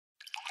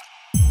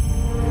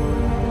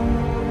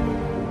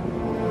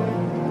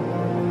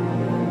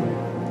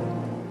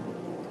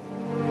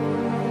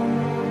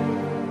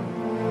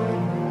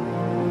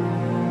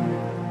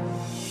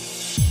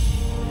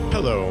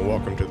Hello and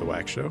welcome to the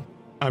Wax Show.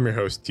 I'm your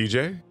host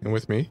TJ, and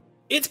with me,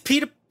 it's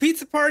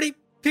Pizza Party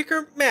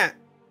Picker Matt.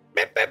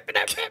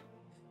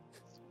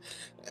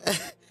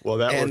 Well,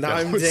 that and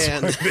I'm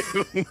Dan.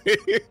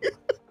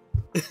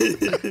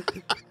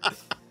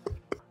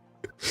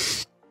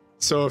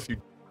 So, if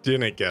you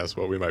didn't guess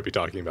what we might be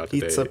talking about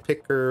today, Pizza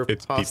picker,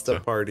 it's pasta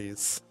pizza.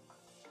 parties.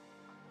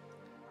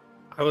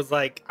 I was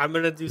like, I'm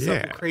gonna do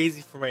something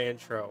crazy for my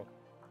intro.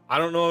 I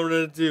don't know what I'm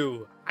gonna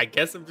do. I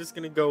guess I'm just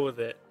gonna go with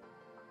it.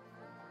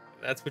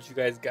 That's what you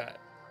guys got.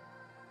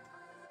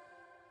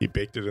 He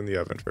baked it in the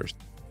oven first.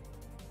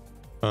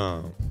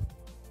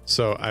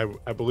 So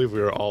I believe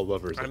we are all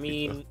lovers of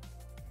pizza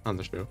on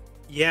the show.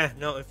 Yeah,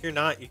 no, if you're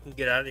not, you can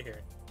get out of here.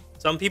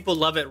 Some people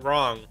love it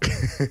wrong,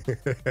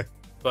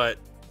 but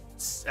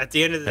at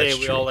the end of the day,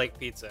 we all like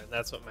pizza, and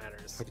that's what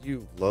matters. How do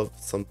you love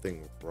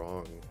something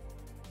wrong?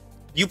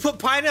 You put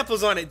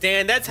pineapples on it,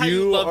 Dan. That's how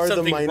you love something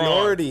wrong. You are the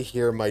minority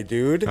here, my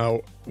dude.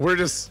 Oh, we're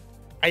just...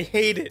 I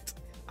hate it.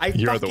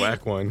 You're the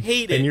whack one.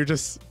 Hate it. And you're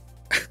just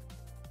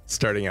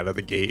starting out of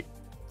the gate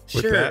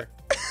with sure. that.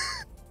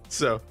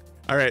 So,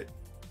 all right.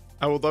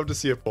 I would love to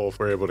see a poll if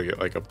we're able to get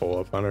like a poll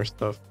up on our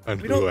stuff. On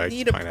we who don't likes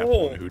need a pineapple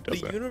poll. And who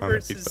doesn't. The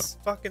universe is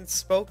fucking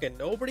spoken.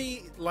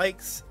 Nobody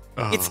likes...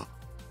 Oh. It's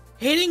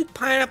hating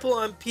pineapple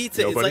on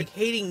pizza is like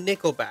hating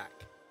Nickelback.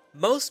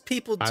 Most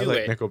people do I like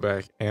it.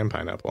 Nickelback and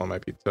pineapple on my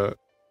pizza.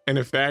 And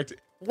in fact, if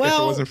it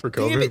wasn't for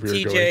COVID,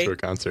 we were going to a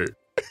concert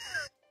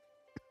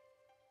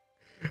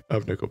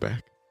of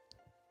Nickelback.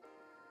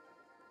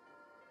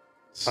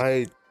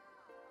 I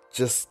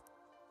just...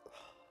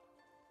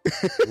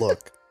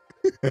 Look,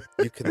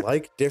 you can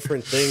like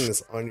different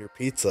things on your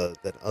pizza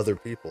than other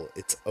people.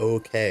 It's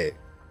okay.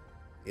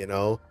 You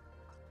know?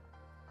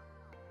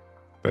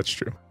 That's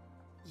true.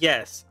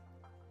 Yes.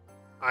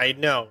 I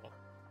know.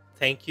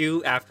 Thank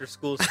you, after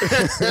school.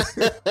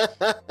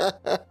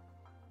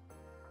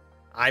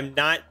 I'm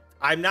not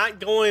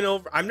going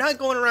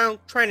around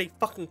trying to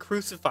fucking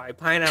crucify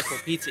pineapple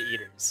pizza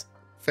eaters.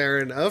 Fair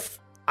enough.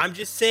 I'm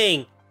just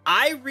saying,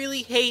 I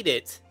really hate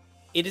it.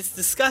 It is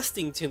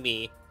disgusting to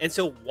me. And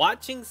so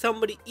watching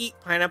somebody eat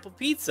pineapple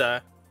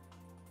pizza,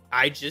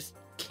 I just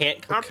can't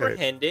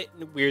comprehend it,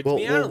 and it weirds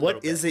me out a little bit.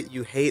 What is it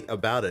you hate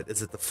about it?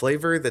 Is it the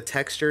flavor, the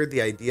texture,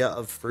 the idea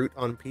of fruit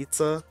on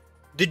pizza?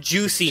 The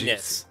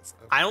juiciness.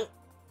 Okay. I don't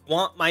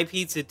want my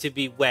pizza to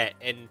be wet,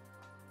 and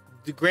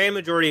the grand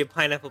majority of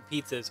pineapple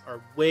pizzas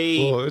are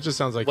way Well, it just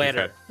sounds like you've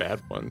wetter had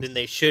bad ones. than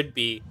they should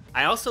be.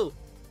 I also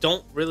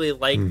don't really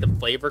like the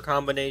flavor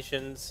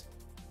combinations.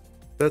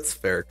 That's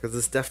fair, because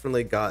it's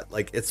definitely got,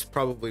 like, it's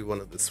probably one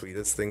of the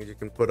sweetest things you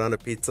can put on a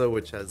pizza,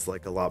 which has,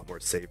 like, a lot more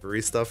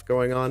savory stuff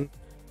going on.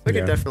 I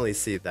can definitely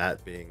see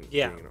that being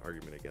an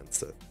argument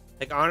against it.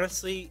 Like,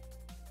 honestly,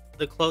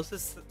 the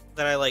closest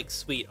that I like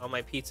sweet on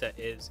my pizza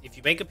is, if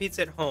you make a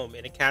pizza at home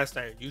in a cast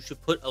iron, you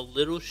should put a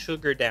little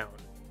sugar down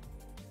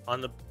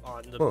on the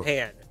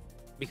pan,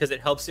 because it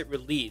helps it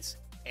release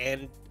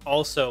and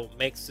also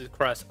makes the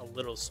crust a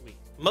little sweet.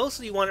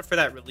 Mostly you want it for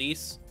that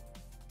release,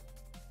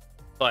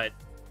 but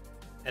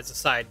as a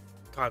side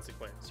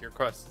consequence, your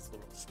crust is a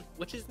little sweet,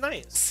 which is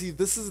nice. See,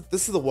 this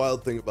is the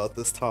wild thing about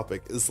this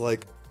topic is,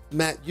 like,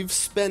 Matt, you've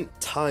spent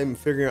time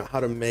figuring out how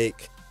to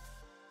make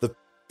the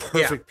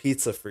perfect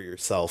pizza for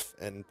yourself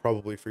and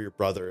probably for your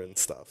brother and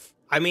stuff.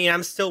 I mean,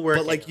 I'm still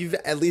working. But, like, you've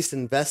at least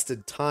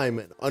invested time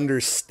and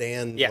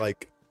understand,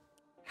 like,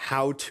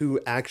 how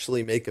to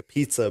actually make a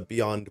pizza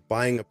beyond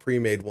buying a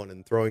pre-made one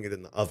and throwing it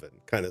in the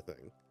oven kind of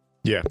thing.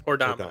 Yeah. Or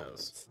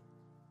Domino's.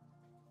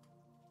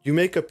 You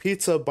make a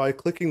pizza by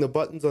clicking the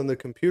buttons on the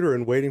computer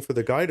and waiting for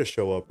the guy to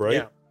show up,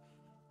 right?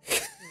 Yeah.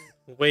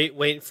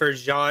 Waiting for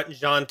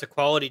Jean to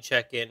quality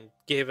check in,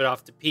 give it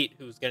off to Pete,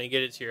 who's going to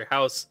get it to your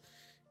house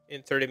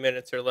in 30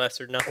 minutes or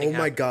less, or nothing. Oh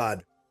my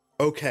God.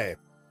 Okay.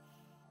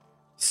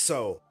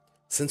 So,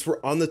 since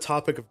we're on the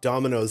topic of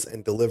Domino's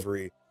and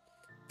delivery,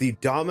 the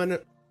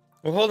Well,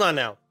 hold on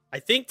now. I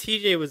think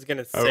TJ was going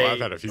to say I've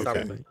had a few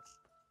something things.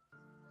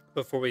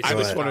 Before we I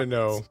just want to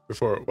know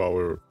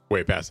we're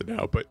way past it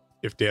now, but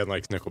if Dan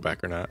likes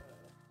Nickelback or not.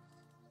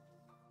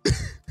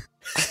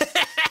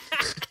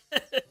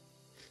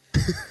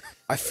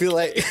 I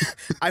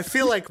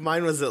feel like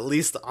mine was at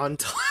least on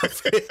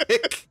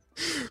topic.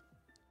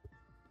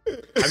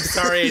 I'm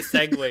sorry I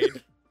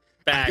segued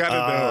back. I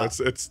gotta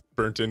know, it's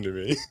burnt into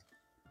me.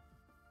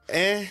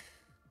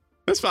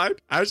 That's fine.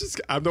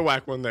 I'm the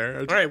whack one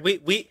there. All right,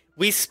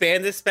 we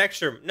span the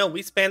spectrum. No,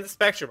 we span the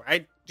spectrum.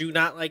 I do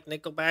not like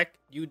Nickelback.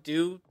 You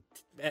do.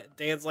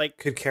 Dan's like,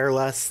 could care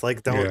less.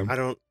 Like, I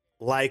don't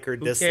like or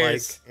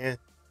dislike.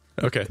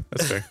 Okay,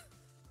 that's fair.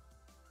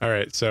 All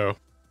right, so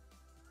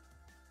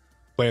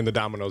laying the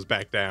dominoes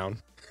back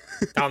down.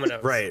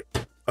 Dominoes. Right.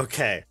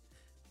 Okay.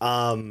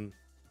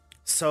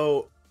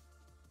 So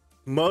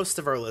most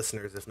of our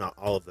listeners, if not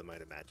all of them,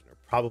 I'd imagine, are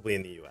probably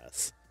in the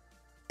US.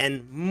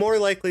 And more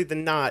likely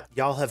than not,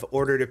 y'all have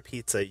ordered a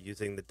pizza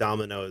using the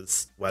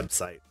Domino's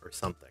website or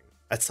something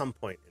at some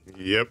point in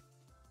time. Yep.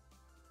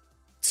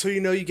 So,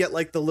 you get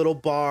like the little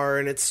bar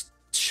and it's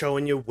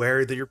showing you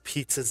where your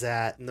pizza's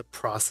at and the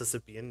process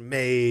of being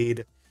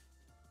made.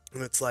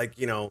 And it's like,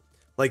 you know,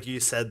 like you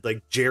said,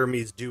 like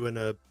Jeremy's doing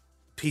a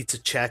pizza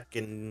check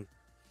and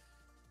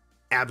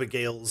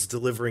Abigail's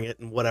delivering it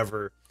and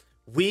whatever.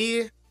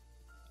 We,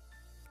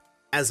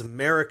 as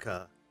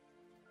America,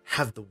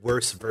 have the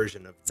worst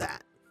version of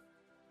that.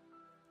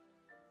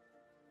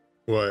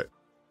 What?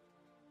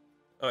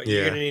 Oh,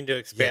 you're gonna need to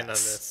expand on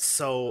Yes. this.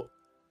 So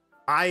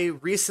I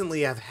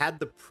recently have had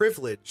the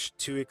privilege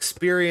to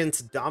experience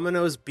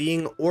Domino's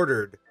being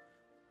ordered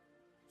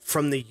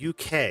from the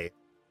UK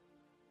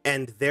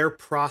and their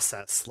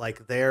process,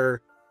 like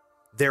their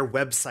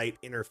website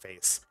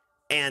interface.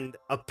 And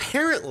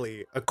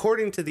apparently,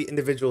 according to the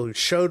individual who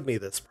showed me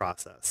this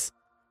process,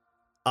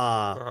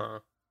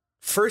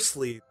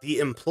 firstly, the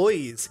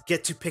employees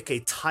get to pick a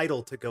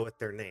title to go with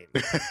their name.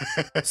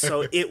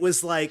 So it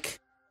was like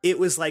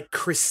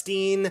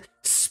Christine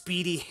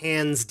Speedy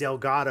Hands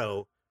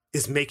Delgado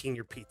is making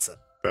your pizza.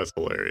 That's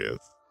hilarious.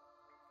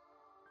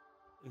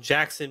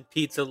 Jackson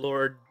Pizza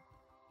Lord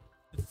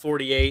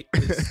 48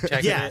 is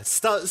checking Yeah, it.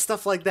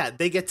 stuff like that.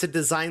 They get to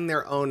design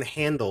their own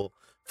handle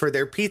for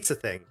their pizza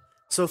thing.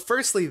 So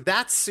firstly,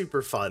 that's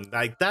super fun.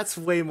 Like, that's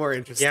way more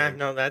interesting. Yeah,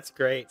 no, that's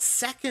great.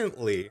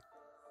 Secondly,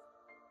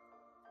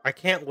 I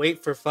can't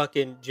wait for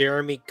fucking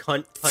Jeremy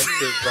Cunt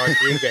Puncher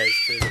Rodriguez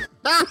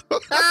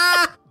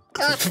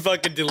to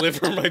fucking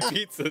deliver my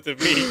pizza to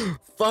me.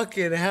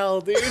 fucking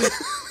hell, dude.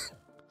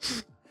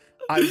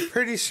 I'm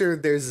pretty sure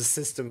there's a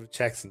system of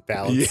checks and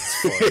balances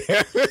for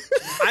it.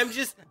 I'm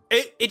just,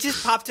 it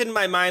just popped into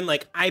my mind,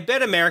 like, I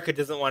bet America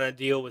doesn't want to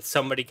deal with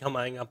somebody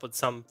coming up with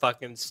some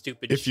fucking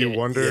stupid If shit you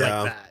wonder- like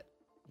Yeah. that.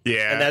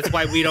 Yeah. And that's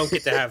why we don't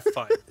get to have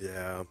fun.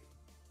 Yeah.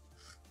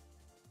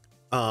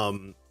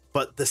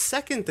 But the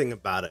second thing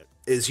about it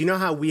is, you know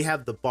how we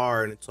have the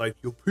bar and it's like,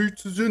 your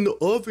pizza's in the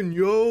oven,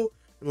 yo,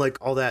 and like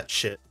all that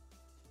shit.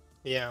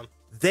 Yeah.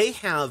 They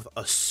have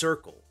a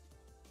circle,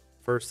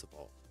 first of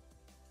all.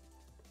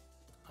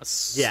 A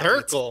Yeah,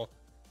 circle.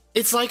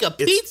 It's like a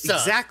It's- pizza.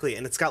 Exactly,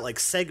 and it's got like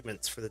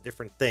segments for the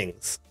different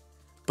things.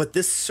 But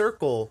this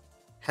circle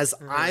has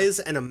eyes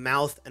and a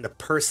mouth and a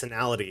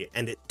personality,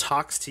 and it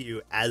talks to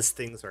you as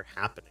things are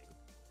happening.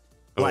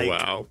 Oh, Like,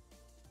 wow.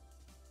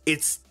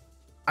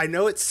 I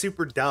know it's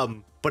super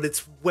dumb, but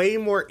it's way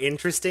more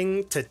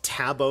interesting to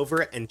tab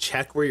over and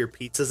check where your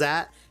pizza's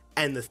at,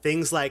 and the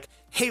things like,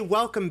 hey,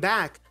 welcome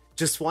back.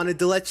 Just wanted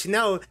to let you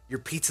know your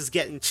pizza's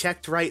getting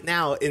checked right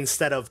now,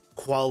 instead of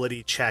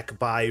quality check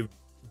by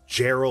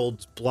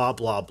Gerald blah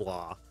blah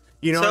blah.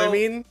 You know what I So-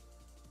 mean?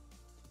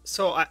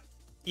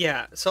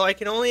 So I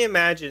can only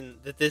imagine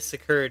that this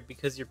occurred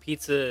because your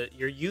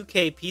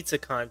UK pizza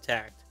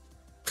contact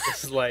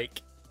was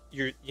like,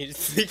 your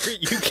secret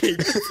UK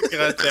pizza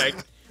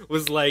contact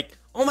was like,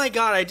 oh my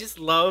god, I just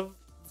love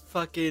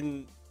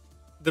fucking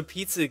the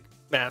pizza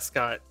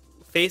mascot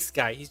face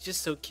guy. He's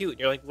just so cute. And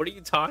you're like, what are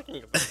you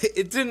talking about?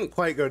 It didn't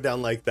quite go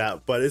down like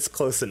that, but it's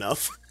close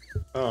enough.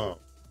 Oh.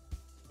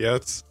 Yeah,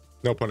 it's,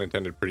 no pun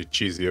intended, pretty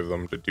cheesy of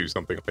them to do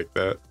something like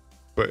that,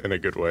 but in a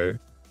good way.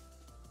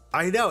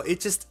 I know, it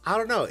just, I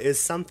don't know, is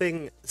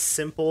something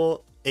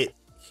simple. It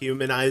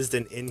humanized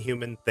an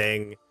inhuman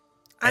thing.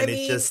 I And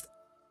mean- it just,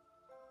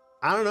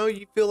 I don't know,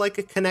 you feel like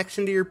a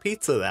connection to your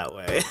pizza that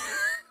way.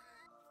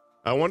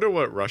 I wonder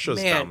what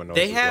Russia's Man, Domino's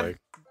they is have- like.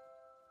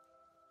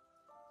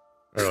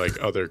 Or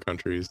like other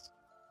countries.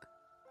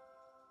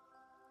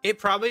 It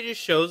probably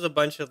just shows a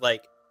bunch of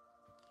like,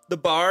 the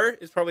bar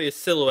is probably a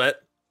silhouette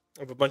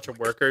of a bunch of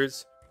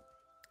workers,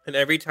 and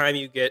every time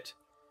you get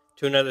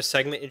to another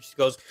segment, it just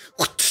goes.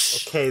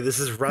 Okay, this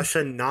is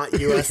Russia, not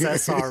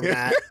USSR,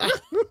 Matt.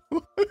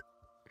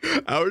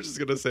 I was just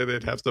gonna say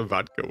they'd have some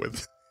vodka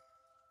with.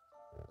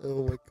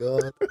 Oh my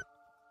god.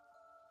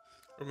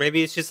 Or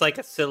maybe it's just like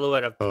a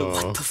silhouette of poop.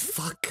 Oh, What the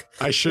fuck?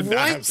 I should not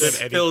What? have That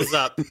said anything. fills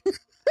up.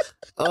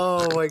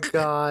 Oh my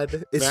god.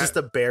 It's Matt- just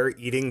a bear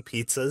eating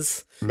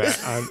pizzas. Matt,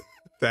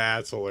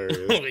 that's hilarious.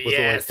 Oh, With the,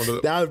 yes. one, of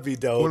the- That would be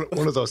dope.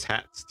 one of those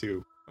hats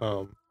too.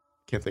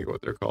 Can't think of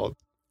what they're called.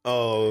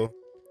 Oh.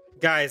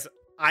 Guys,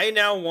 I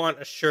now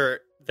want a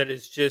shirt that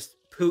is just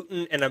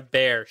Putin and a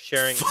bear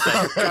sharing.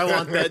 Fuck, I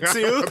want that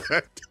too.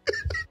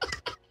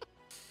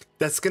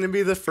 That's gonna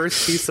be the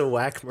first piece of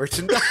whack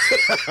merchandise.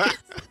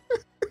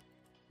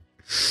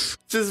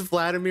 Just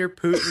Vladimir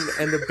Putin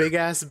and a big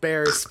ass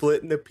bear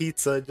splitting a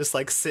pizza, just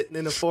like sitting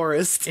in a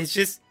forest. It's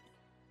just,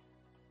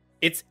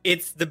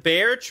 it's the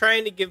bear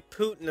trying to give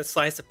Putin a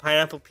slice of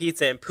pineapple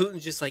pizza, and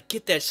Putin's just like,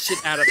 get that shit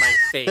out of my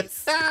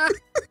face.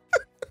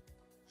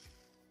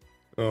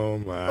 Oh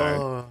my.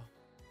 Oh.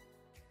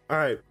 All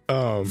right,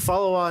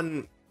 follow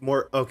on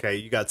more. Okay,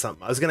 you got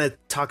something. I was gonna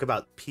talk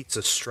about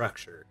pizza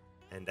structure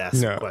and ask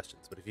some No.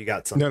 questions, but if you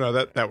got something, No,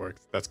 that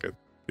works. That's good.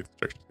 Pizza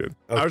structure's good.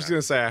 I was just Okay.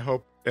 gonna say, I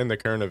hope in the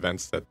current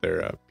events that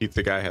their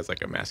pizza guy has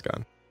like a mask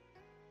on.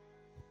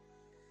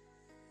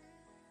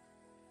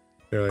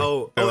 They're like-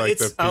 Oh, they're oh, like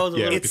it's- the oh, the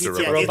little it's, pizza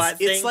pizza yeah, robot.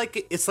 robot it's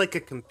thing? like a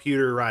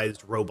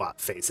computerized robot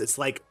face. It's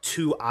like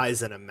two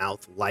eyes and a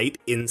mouth light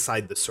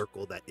inside the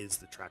circle that is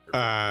the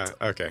tracker.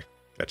 Okay,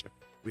 gotcha.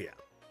 Yeah.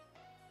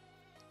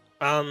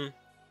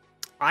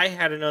 I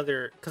had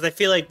another because I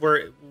feel like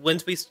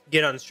once we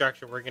get on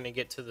structure, we're gonna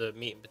get to the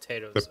meat and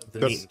potatoes. The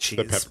meat and cheese,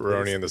 the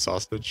pepperoni please. and the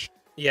sausage.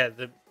 Yeah,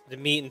 the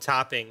meat and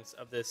toppings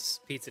of this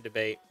pizza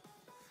debate.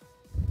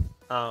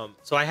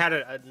 So I had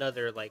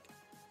another like,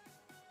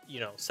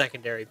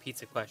 secondary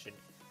pizza question.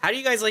 How do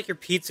you guys like your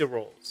pizza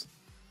rolls?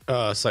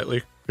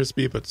 Slightly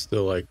crispy, but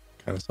still like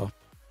kind of soft.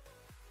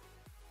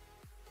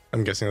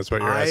 I'm guessing that's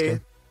what you're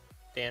asking.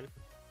 Dan?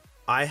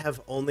 I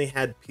have only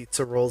had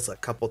pizza rolls a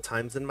couple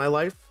times in my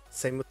life.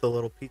 Same with the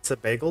little pizza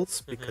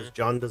bagels, because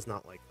John does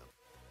not like them.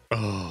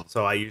 Oh,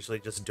 So I usually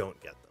just don't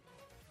get them.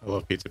 I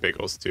love pizza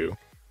bagels too.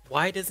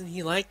 Why doesn't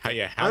he like How, them?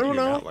 yeah, how I do don't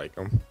you know. not like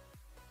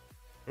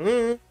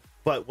them?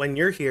 But when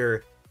you're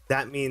here,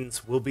 that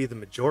means we'll be the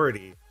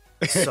majority,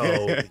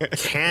 so we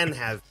can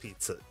have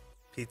pizza.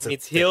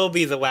 Means he'll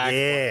be the whack one.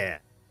 Yeah.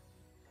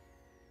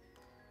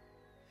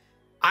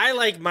 I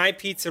like my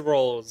pizza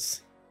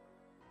rolls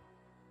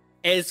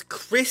as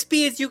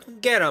crispy as you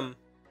can get them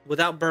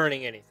without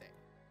burning anything.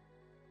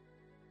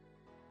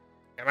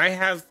 And I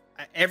have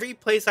every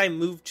place I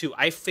move to,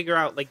 I figure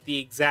out like the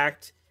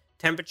exact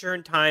temperature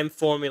and time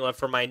formula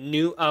for my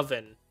new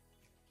oven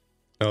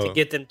to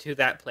get them to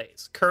that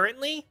place.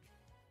 Currently,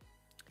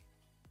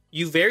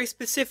 you very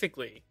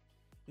specifically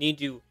need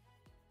to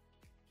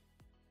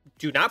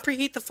do not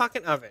preheat the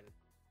fucking oven.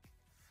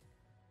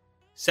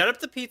 Set up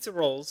the pizza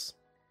rolls.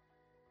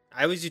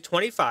 I always do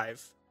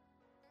 25.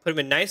 Put them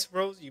in nice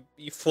rows.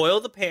 You foil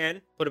the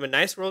pan. Put them in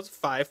nice rows of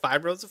 5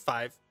 rows of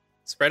 5.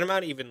 Spread them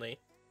out evenly.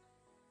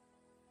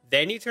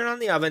 Then you turn on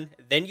the oven.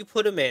 Then you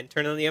put them in.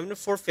 Turn on the oven to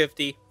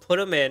 450. Put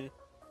them in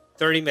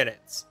 30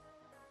 minutes.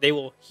 They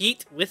will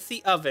heat with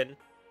the oven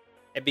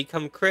and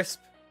become crisp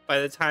by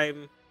the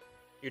time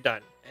you're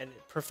done. And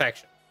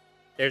perfection.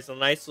 There's a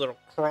nice little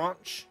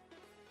crunch.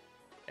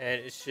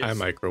 And it's just... I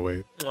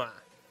microwave. Mwah.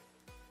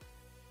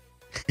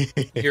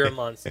 You're a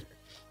monster.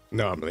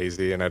 No, I'm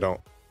lazy and I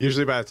don't.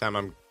 Usually by the time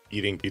I'm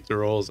eating pizza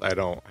rolls, I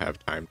don't have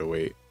time to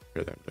wait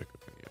for them to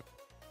cook in the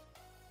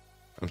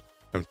oven.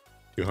 I'm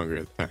too hungry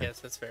at the time. Yes,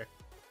 that's fair.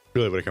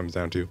 Really what it comes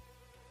down to.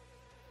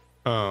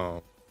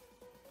 Oh.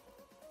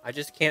 I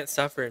just can't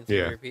suffer in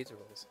your pizza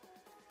rolls.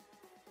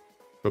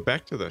 But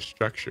back to the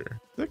structure.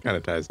 That kind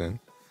of ties in.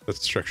 That's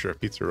the structure of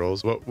pizza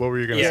rolls. What were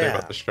you going to say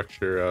about the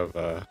structure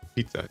of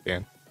pizza,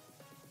 Dan?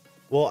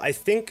 Well, I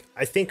think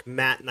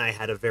Matt and I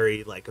had a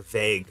very like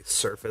vague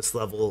surface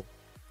level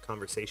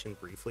conversation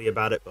briefly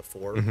about it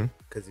before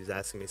because he's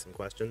asking me some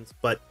questions.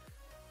 But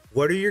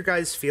what are your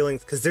guys'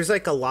 feelings? Because there's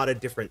like a lot of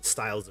different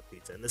styles of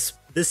pizza, and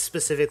this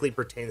specifically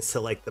pertains to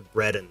like the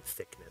bread and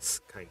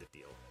thickness kind of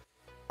deal.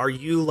 Are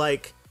you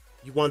like,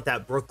 you want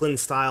that Brooklyn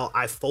style,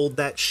 I fold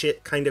that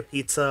shit kind of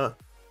pizza?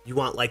 You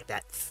want like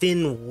that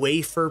thin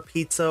wafer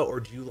pizza, or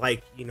do you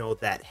like,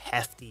 that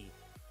hefty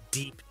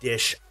deep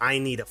dish, I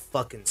need a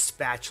fucking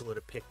spatula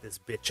to pick this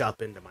bitch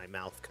up into my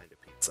mouth kind of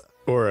pizza?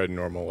 Or a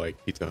normal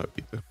like Pizza Hut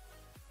pizza?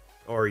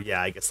 Or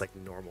I guess like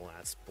normal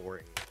ass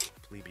boring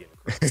plebeian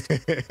crust.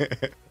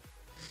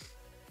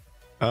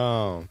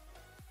 Oh,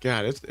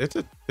 God, it's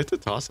a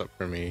toss up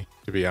for me,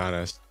 to be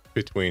honest,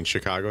 between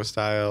Chicago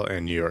style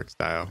and New York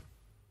style.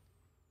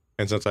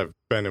 And since I've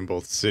been in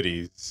both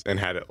cities and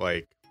had it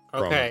like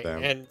from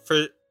them, and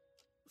for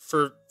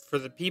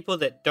the people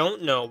that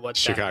don't know what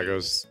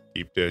Chicago's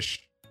deep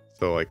dish,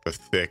 so like the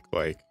thick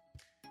like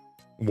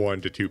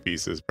 1 to 2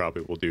 pieces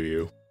probably will do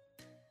you.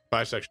 But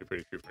that's actually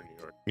pretty true for New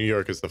York. New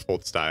York is the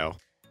fold style.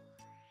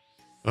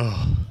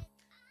 Oh.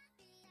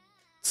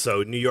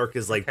 So New York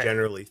is like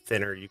generally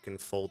thinner. You can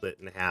fold it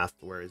in half,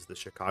 whereas the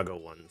Chicago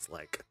one's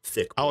like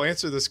thick. I'll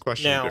answer this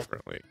question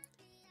differently.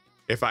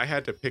 If I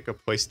had to pick a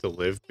place to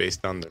live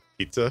based on the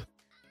pizza,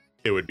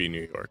 it would be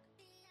New York.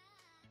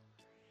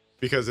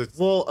 Because it's...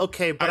 Well,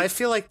 okay, but I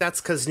feel like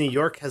that's because New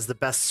York has the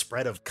best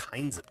spread of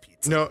kinds of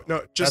pizza. No,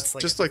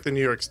 just like the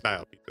New York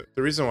style pizza.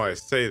 The reason why I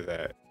say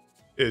that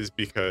is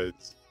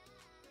because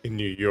in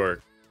New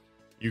York,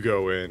 you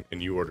go in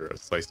and you order a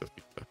slice of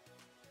pizza.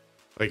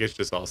 Like, it's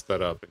just all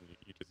set up and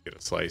you just get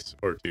a slice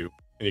or two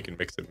and you can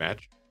mix and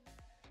match,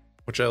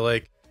 which I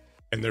like.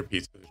 And their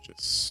pizza is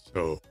just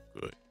so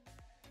good.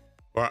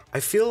 Well, I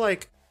feel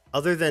like,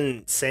 other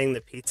than saying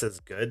the pizza's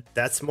good,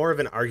 that's more of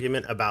an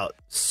argument about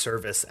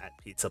service at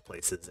pizza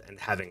places and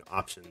having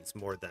options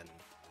more than,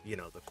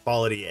 the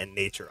quality and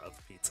nature of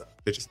pizza.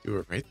 they just do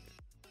it right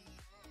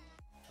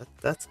there.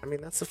 That's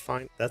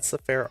a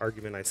fair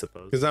argument, I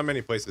suppose. Because not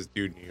many places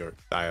do New York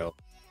style,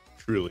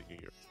 truly New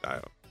York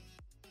style.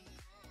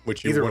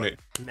 Which you Either wouldn't.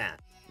 way, Matt.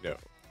 No.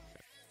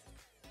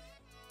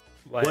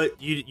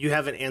 What you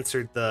haven't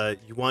answered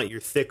you want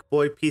your thick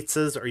boy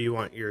pizzas or you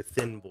want your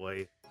thin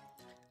boy?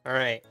 All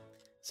right.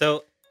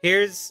 So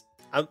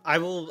I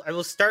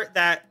will start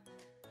that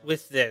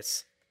with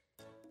this.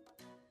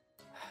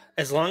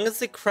 As long as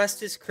the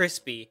crust is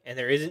crispy and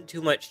there isn't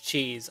too much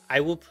cheese, I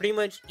will pretty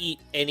much eat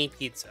any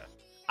pizza.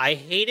 I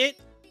hate it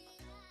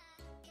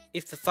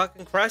if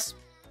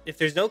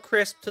there's no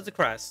crisp to the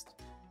crust,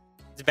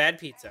 it's bad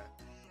pizza.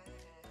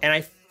 And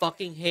I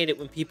fucking hate it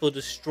when people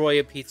destroy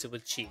a pizza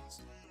with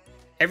cheese.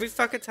 Every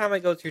fucking time I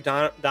go through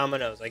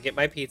Domino's, I get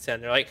my pizza,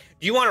 and they're like,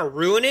 "Do you want to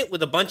ruin it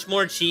with a bunch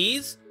more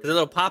cheese?" Because a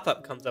little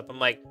pop-up comes up. I'm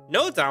like,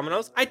 "No,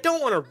 Domino's, I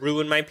don't want to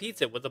ruin my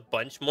pizza with a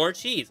bunch more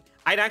cheese.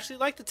 I'd actually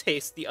like to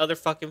taste the other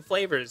fucking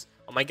flavors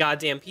on my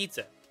goddamn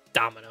pizza."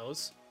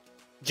 Domino's,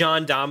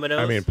 John Domino's.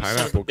 I mean, you son of a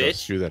pineapple goes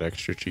bitch. through that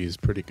extra cheese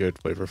pretty good.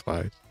 Flavor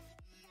Flies.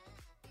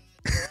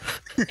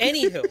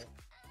 Anywho,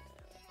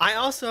 I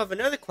also have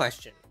another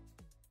question.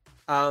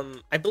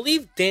 I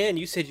believe, Dan,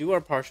 you said you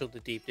are partial to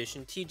deep dish,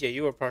 and TJ,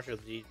 you are partial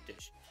to deep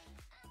dish.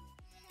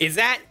 Is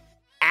that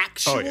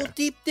actual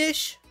deep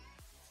dish?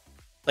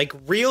 Like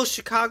real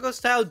Chicago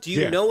style? Do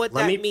you know what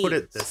that means? Let me put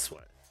it this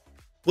way.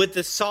 With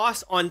the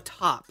sauce on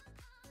top.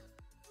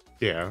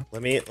 Yeah.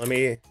 Let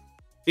me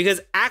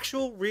Because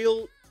actual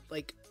real,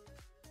 like,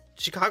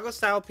 Chicago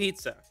style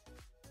pizza,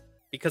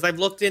 because I've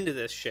looked into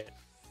this shit,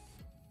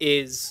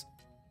 is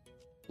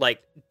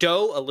like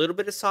dough, a little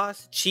bit of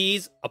sauce,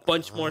 cheese, a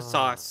bunch more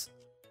sauce,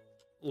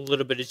 a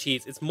little bit of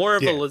cheese. It's more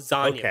of a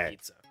lasagna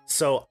pizza.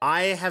 So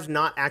I have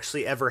not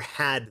actually ever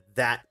had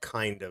that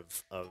kind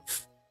of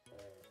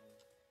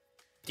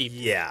Deep.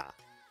 yeah.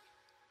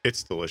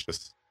 It's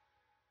delicious.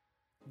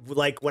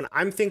 Like when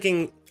I'm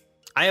thinking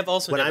I have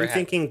also when never I'm had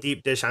thinking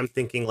deep dish, I'm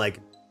thinking like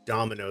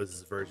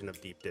Domino's version of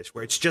deep dish,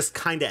 where it's just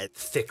kind of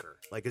thicker.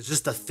 Like it's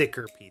just a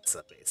thicker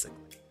pizza, basically.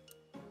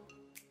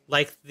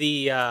 like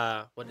the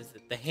what is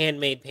it? The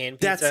handmade pan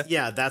pizza.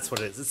 That's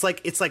what it is. It's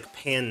like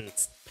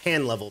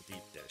pan level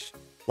deep dish.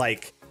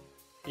 Like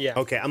Yeah.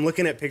 okay, I'm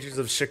looking at pictures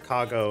of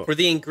Chicago. Where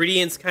the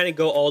ingredients kind of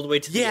go all the way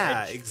to the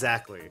edge.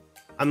 Exactly.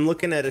 I'm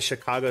looking at a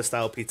Chicago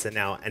style pizza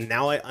now, and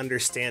now I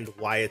understand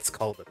why it's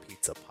called a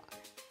pizza pie.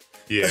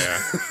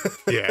 Yeah.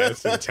 Yeah,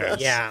 it's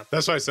intense. Yeah.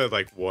 That's why I said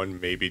like one,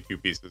 maybe two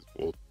pieces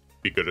will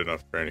be good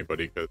enough for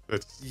anybody, because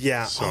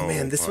it's so oh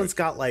man, this much. one's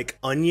got like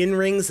onion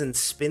rings and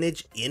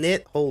spinach in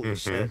it. Holy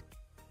shit.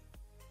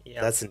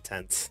 Yeah. That's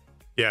intense.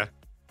 Yeah.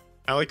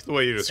 I like the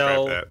way you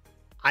describe that.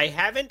 I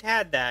haven't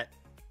had that,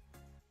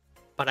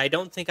 but I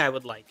don't think I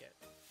would like it.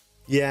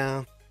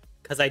 Yeah.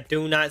 Because I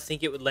do not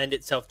think it would lend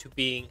itself to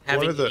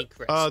having any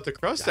crisp. The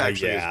crust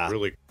actually is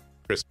really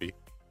crispy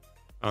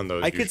on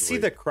those. I could see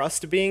the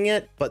crust being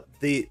it,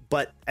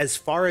 but as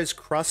far as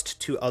crust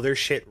to other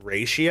shit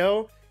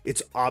ratio,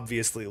 it's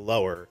obviously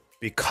lower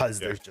because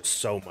there's just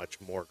so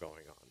much more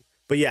going on.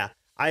 But yeah,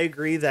 I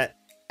agree that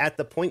at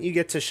the point you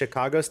get to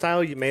Chicago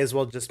style, you may as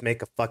well just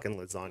make a fucking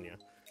lasagna.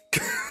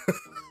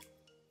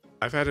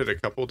 I've had it a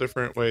couple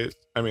different ways.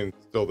 I mean,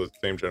 still the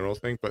same general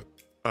thing, but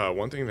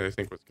one thing that I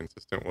think was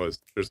consistent was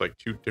there's like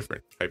two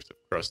different types of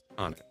crust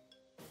on it.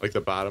 Like the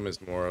bottom is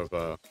more of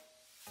a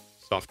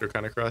softer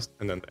kind of crust,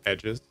 and then the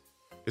edges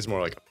is more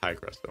like a pie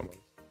crust almost.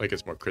 Like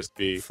it's more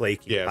crispy,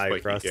 Flaky pie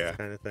crust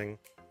kind of thing.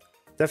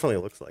 Definitely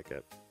looks like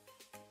it.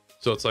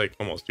 So it's like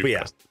almost two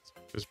crusts.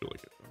 It's really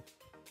good though.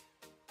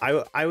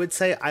 I would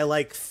say I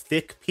like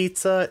thick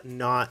pizza,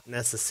 not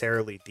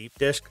necessarily deep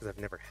dish, because I've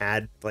never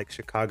had like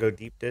Chicago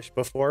deep dish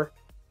before.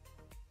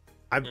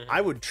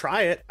 I would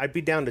try it. I'd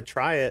be down to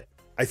try it.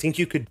 I think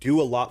you could do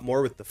a lot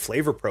more with the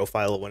flavor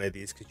profile of one of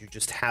these, because you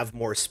just have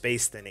more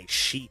space than a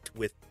sheet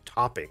with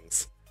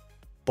toppings.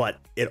 But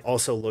it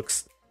also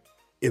looks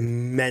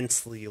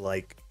immensely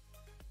like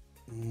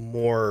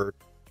more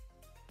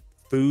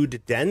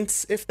food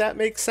dense, if that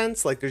makes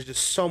sense. Like there's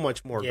just so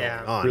much more going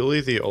on.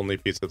 Really the only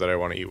pizza that I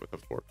want to eat with a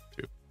fork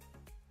too.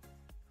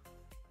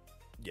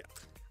 Yeah.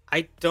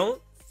 I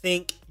don't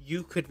think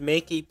you could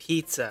make a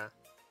pizza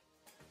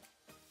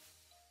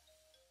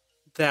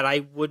that I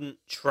wouldn't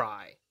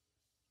try.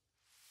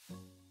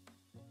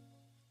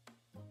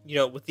 You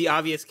know, with the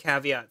obvious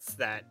caveats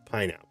that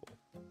pineapple.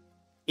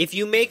 If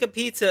you make a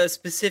pizza a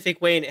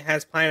specific way and it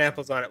has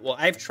pineapples on it, well,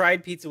 I've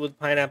tried pizza with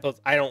pineapples.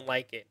 I don't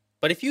like it.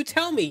 But if you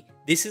tell me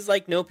this is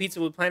like no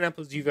pizza with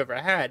pineapples you've ever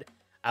had,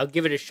 I'll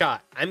give it a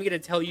shot. I'm going to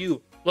tell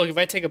you, look, if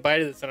I take a bite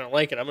of this and I don't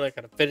like it, I'm not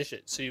going to finish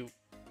it. So you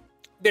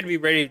better be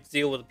ready to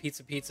deal with a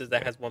pizza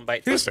that has one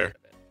bite. Here's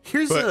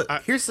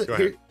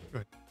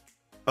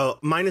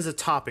mine is a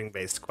topping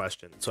based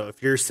question. So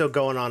if you're still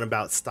going on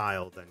about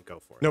style, then go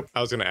for it. Nope.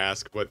 I was going to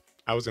ask what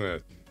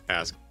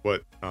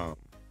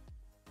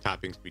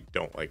toppings we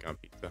don't like on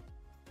pizza.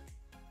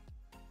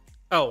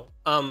 Oh,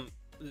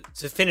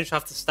 to finish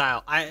off the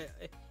style,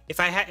 if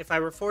I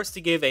were forced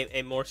to give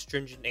a more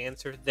stringent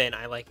answer, then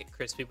I like it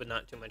crispy but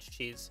not too much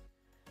cheese.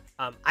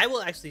 I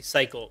will actually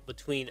cycle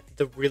between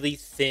the really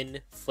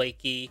thin,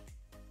 flaky,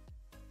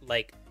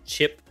 like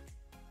chip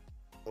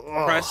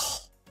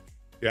crust.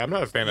 Yeah, I'm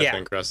not a fan of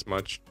thin crust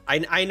much. I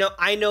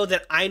know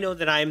that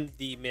I'm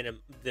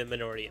the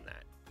minority in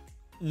that.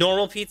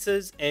 Normal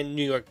pizzas and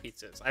New York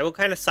pizzas. I will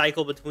kind of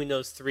cycle between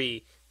those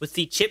three, with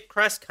the chip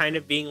crust kind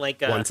of being like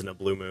once in a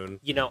blue moon.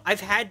 You know, I've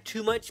had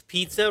too much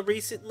pizza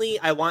recently.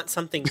 I want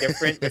something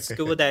different. Let's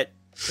go with that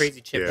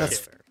crazy chip. That's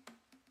fair.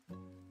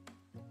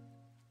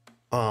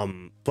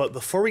 But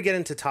before we get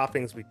into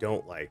toppings we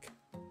don't like,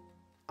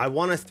 I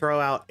want to throw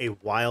out a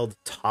wild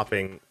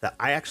topping that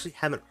I actually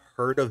haven't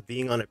heard of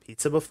being on a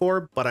pizza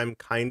before, but I'm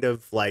kind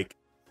of like,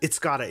 it's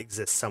got to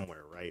exist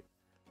somewhere, right?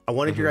 I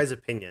wanted your guys'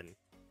 opinion.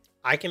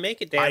 I can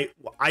make it, Dan.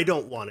 I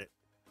don't want it,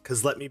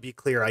 because let me be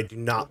clear, I do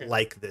not Okay.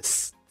 like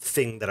this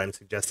thing that I'm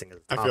suggesting as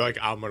a I topping. feel like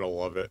I'm gonna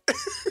love it.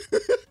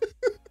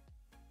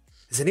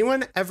 Has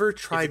anyone ever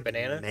tried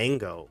banana?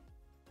 mango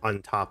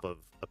on top of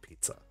a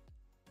pizza?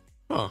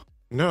 Oh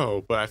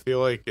no, but I feel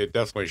like it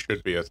definitely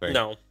should be a thing.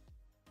 No.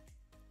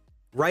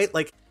 Right?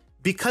 Like,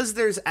 because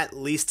there's at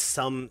least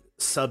some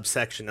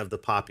subsection of the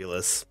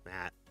populace,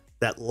 Matt,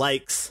 that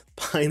likes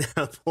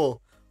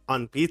pineapple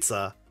on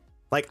pizza,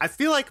 like, I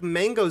feel like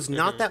mango's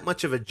not that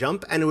much of a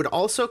jump, and it would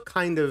also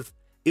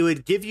it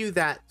would give you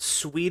that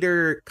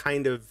sweeter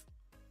kind of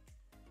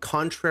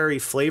contrary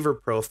flavor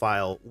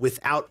profile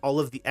without all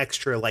of the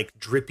extra, like,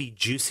 drippy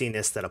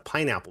juiciness that a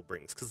pineapple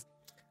brings. Because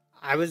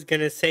I was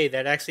gonna say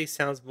that actually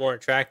sounds more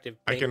attractive.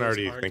 I can Mangoes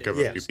already aren't think in of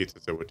a it. few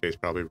pizzas that would taste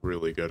probably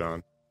really good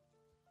on.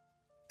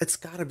 that's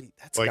gotta be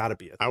Like, a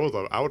thing. I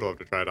would love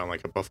to try it on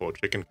like a buffalo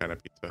chicken kind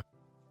of pizza.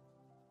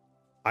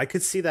 I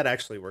could see that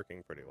actually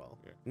working pretty well.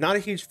 Yeah. Not a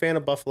huge fan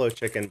of buffalo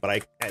chicken, but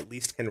I at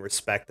least can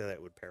respect that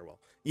it would pair well.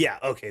 Yeah,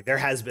 okay, there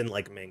has been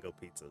like mango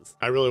pizzas.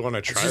 I really want to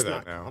It's try just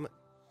that not now.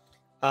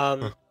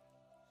 common.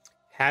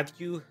 Have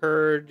you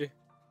heard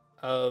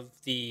of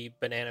the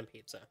banana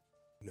pizza?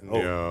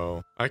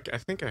 No, I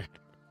think I.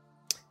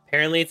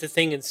 Apparently, it's a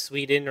thing in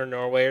Sweden or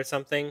Norway or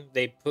something.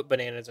 They put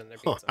bananas on their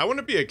Huh. pizza. I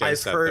wouldn't be against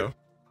I've that heard- though.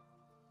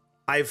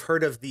 I've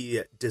heard of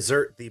the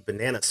dessert, the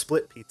banana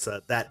split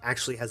pizza, that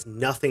actually has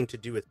nothing to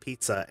do with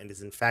pizza and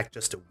is in fact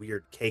just a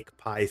weird cake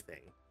pie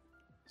thing.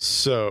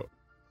 So,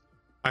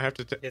 I have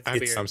to. It's I'm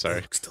weird. sorry.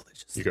 It looks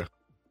delicious. You go.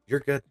 You're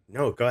good.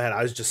 No, go ahead.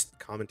 I was just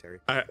commentary.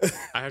 I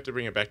have to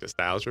bring it back to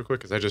styles real quick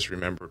because I just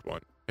remembered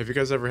one. Have you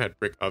guys ever had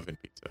brick oven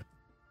pizza?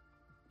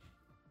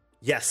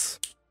 Yes.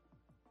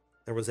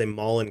 There was a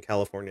mall in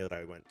California that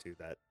I went to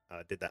that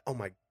did that. Oh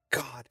my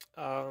god.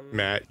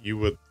 Matt, you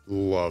would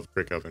love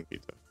brick oven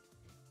pizza.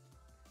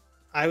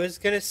 I was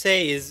gonna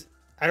say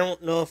I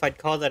don't know if I'd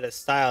call that a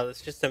style.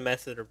 It's just a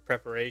method of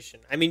preparation.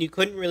 I mean, you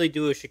couldn't really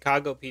do a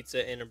Chicago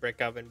pizza in a brick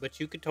oven, but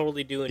you could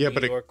totally do a Yeah, New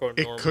but York or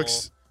it normal.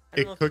 cooks. I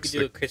don't know It if you cooks could do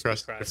the a crispy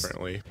crust crust.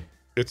 differently.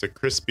 It's a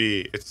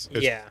crispy. It's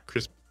Yeah.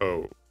 crisp.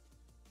 Oh,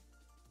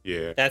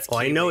 yeah, That's Oh,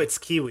 I know kiwi. it's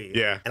kiwi.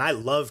 Yeah. And I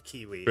love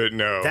kiwi. but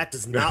no, That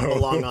does not no.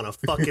 belong on a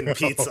fucking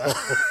pizza.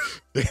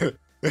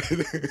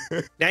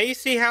 Now you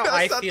see how That's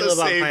I not feel the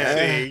about same pineapple,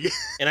 thing.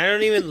 and I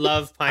don't even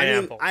love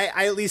pineapple. I mean,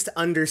 I at least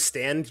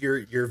understand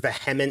your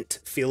vehement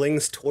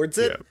feelings towards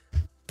it,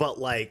 but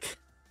like,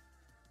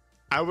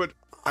 I would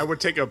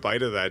take a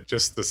bite of that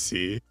just to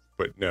see,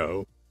 but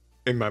no,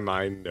 in my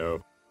mind,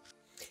 no.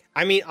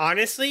 I mean,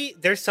 honestly,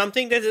 there's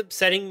something that's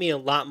upsetting me a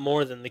lot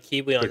more than the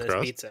kiwi on The this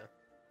crust? pizza.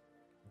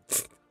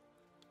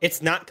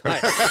 It's not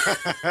cut.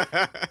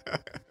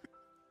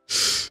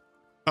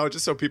 Oh,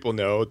 just so people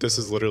know, this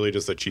is literally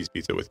just a cheese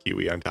pizza with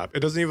kiwi on top. It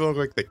doesn't even look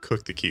like they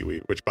cooked the kiwi,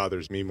 which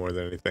bothers me more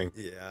than anything.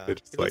 yeah, They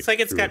just, It looks like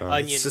it's threw got it on.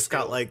 onion. it's just too.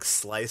 got like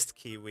sliced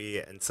kiwi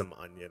and some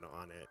onion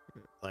on it.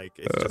 Like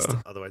it's just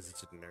otherwise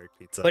it's a generic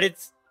pizza.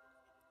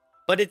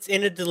 But it's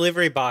in a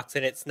delivery box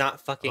and it's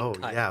not fucking oh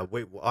cut. yeah,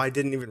 wait, I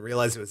didn't even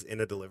realize it was in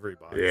a delivery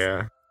box.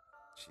 Yeah,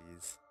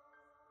 Jeez.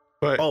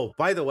 but Oh,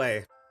 by the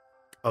way,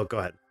 oh, go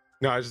ahead.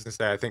 no, I was just gonna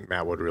say I think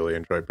Matt would really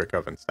enjoy brick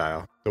oven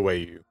style, the way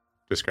you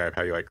describe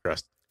how you like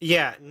crust.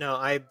 Yeah, no,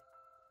 I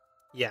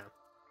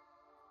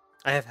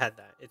have had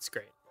that. It's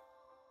great.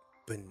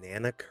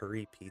 Banana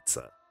curry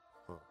pizza.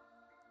 I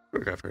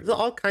think I've heard There's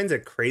all kinds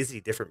of crazy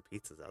different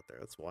pizzas out there.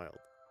 That's wild.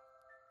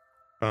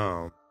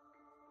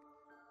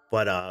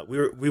 But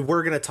we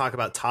were gonna talk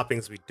about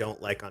toppings we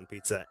don't like on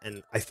pizza,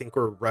 and I think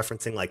we're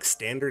referencing like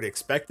standard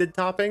expected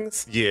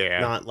toppings, yeah,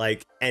 not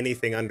like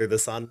anything under the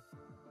sun.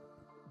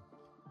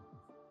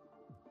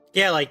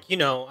 Yeah, like,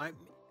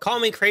 call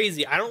me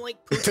crazy. I don't like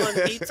poop on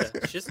pizza.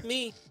 It's just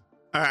me.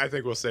 I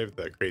think we'll save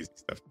the crazy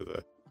stuff to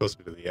the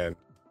closer to the end.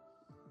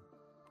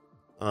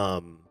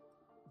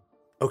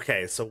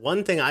 Okay, so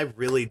one thing I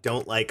really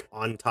don't like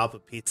on top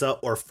of pizza,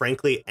 or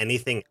frankly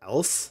anything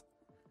else,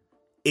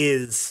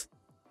 is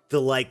the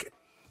like.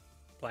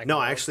 Black No,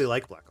 I olives. actually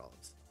like black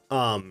olives.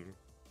 So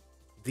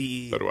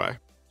do I.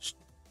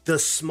 The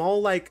small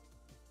like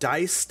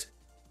diced,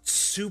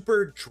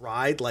 super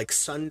dried, like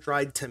sun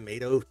dried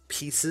tomato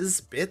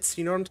bits.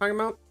 You know what I'm talking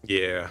about?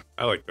 Yeah,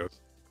 I like those.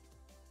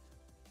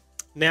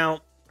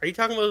 Now, are you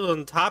talking about those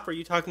on top, or are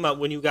you talking about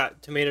when you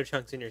got tomato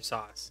chunks in your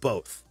sauce?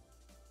 Both.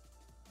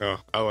 Oh,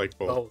 I like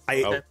both.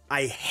 Both.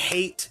 I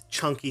hate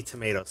chunky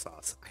tomato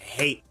sauce. I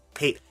hate.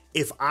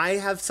 If I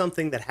have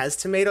something that has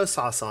tomato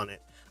sauce on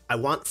it, I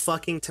want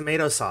fucking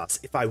tomato sauce.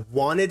 If I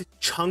wanted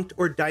chunked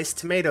or diced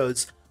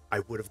tomatoes, I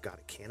would have got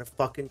a can of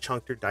fucking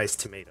chunked or diced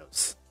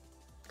tomatoes.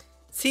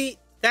 See,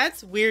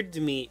 that's weird to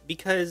me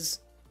because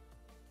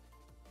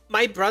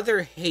my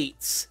brother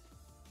hates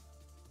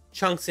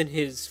chunks in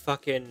his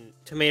fucking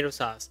tomato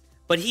sauce,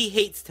 but he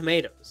hates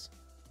tomatoes.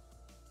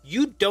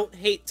 You don't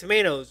hate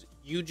tomatoes,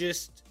 you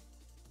just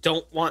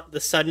don't want the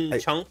sudden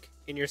chunk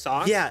in your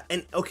sauce? Yeah,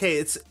 and okay,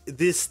 it's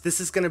this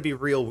is gonna be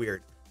real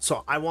weird.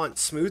 So I want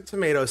smooth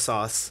tomato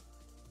sauce,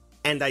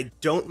 And I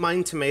don't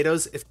mind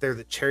tomatoes if they're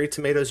the cherry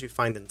tomatoes you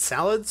find in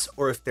salads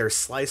or if they're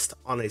sliced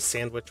on a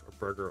sandwich or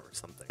burger or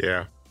something.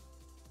 Yeah.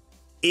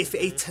 If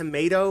a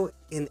tomato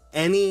in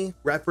any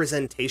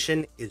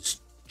representation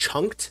is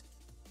chunked,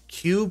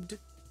 cubed,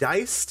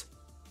 diced,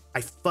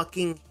 I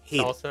fucking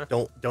hate Salsa?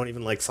 it. Don't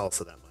even like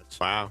salsa that much.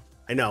 Wow.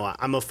 I know,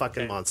 I'm a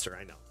fucking monster,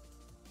 I know.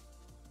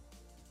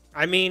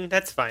 I mean,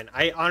 that's fine.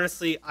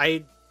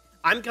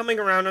 I'm coming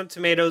around on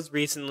tomatoes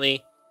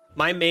recently.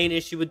 My main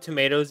issue with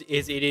tomatoes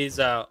is it is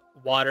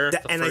water.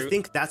 And I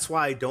think that's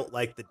why I don't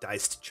like the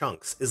diced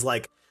chunks. Is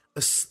like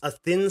a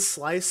thin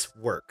slice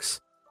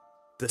works.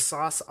 The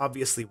sauce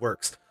obviously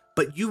works,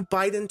 but you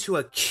bite into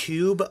a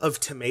cube of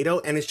tomato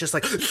and it's just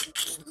like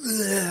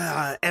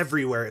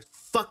everywhere. It's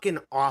fucking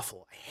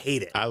awful. I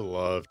hate it. I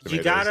love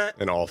tomatoes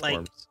in all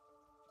forms.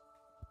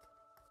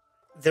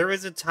 There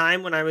was a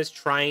time when I was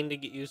trying to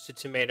get used to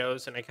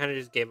tomatoes and I kind of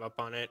just gave up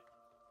on it.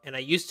 And I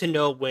used to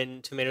know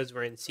when tomatoes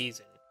were in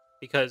season.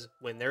 Because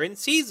when they're in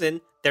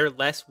season, they're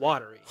less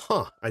watery.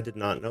 Huh, I did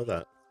not know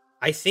that.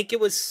 I think it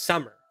was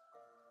summer.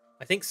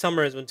 I think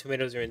summer is when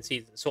tomatoes are in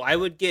season. So I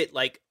would get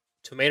like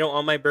tomato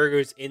on my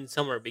burgers in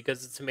summer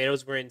because the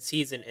tomatoes were in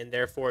season and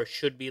therefore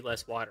should be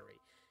less watery.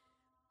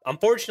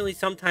 Unfortunately,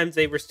 sometimes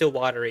they were still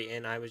watery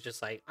and I was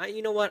just like,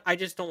 you know what? I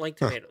just don't like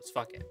tomatoes.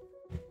 Fuck it.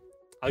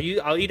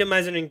 I'll eat them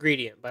as an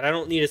ingredient, but I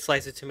don't need a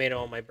slice of tomato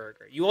on my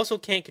burger. You also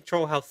can't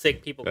control how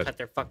thick people cut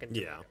their fucking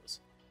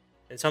tomatoes.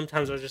 And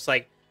sometimes I was just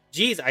like,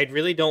 geez, I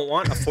really don't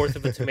want a fourth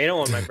of a tomato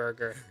on my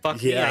burger.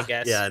 Fuck me, I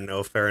guess. Yeah,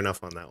 no, fair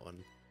enough on that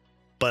one.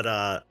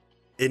 But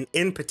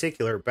in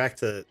particular, back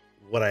to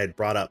what I had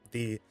brought up,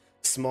 the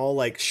small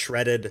like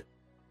shredded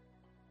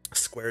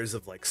squares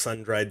of like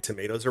sun-dried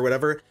tomatoes or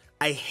whatever,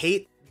 I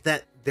hate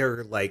that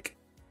they're like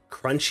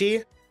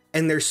crunchy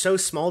and they're so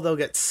small they'll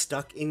get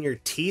stuck in your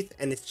teeth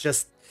and it's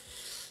just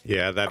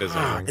that is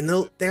annoying.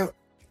 And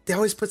they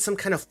always put some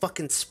kind of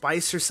fucking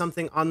spice or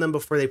something on them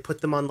before they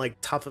put them on like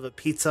top of a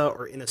pizza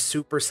or in a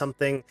soup or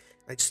something.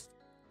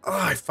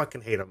 I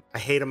fucking hate them. I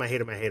hate them.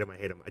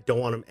 I don't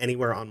want them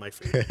anywhere on my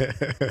food.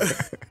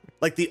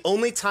 Like the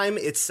only time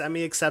it's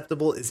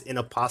semi-acceptable is in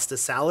a pasta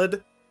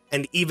salad.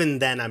 And even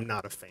then I'm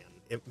not a fan.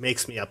 It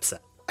makes me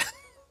upset.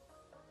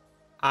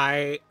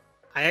 I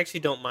actually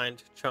don't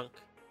mind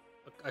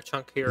a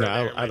chunk here or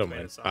No, there. I don't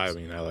mind. Sauce. I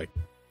mean, I like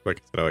I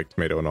said, I like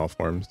tomato in all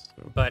forms.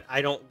 So. But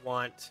I don't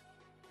want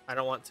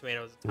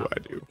tomatoes on top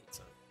of do.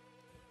 pizza.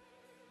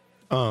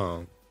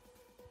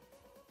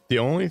 The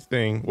only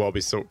thing,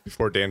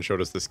 before Dan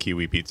showed us this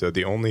kiwi pizza,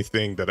 the only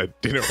thing that I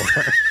didn't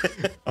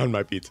want on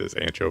my pizza is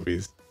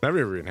anchovies. I've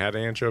never even had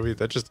an anchovy.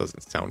 That just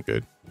doesn't sound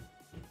good.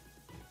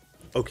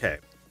 Okay.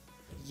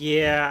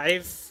 Yeah,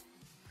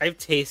 I've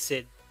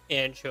tasted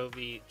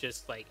anchovy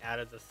just like out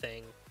of the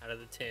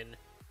tin,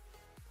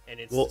 and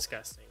it's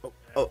disgusting.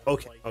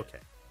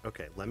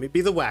 Okay. Let me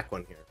be the whack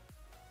one here.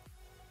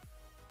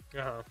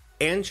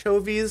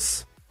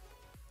 Anchovies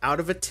out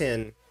of a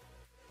tin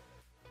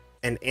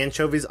and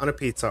anchovies on a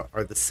pizza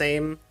are the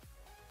same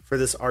for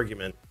this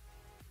argument.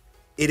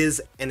 It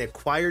is an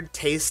acquired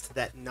taste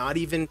that not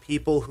even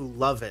people who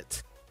love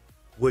it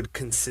would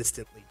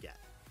consistently get.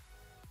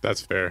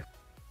 That's fair.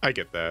 I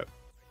get that.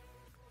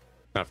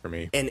 Not for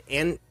me.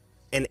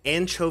 An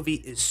anchovy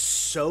is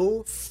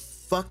so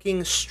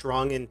fucking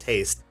strong in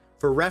taste.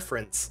 For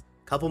reference,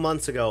 a couple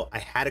months ago, I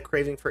had a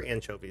craving for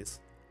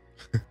anchovies.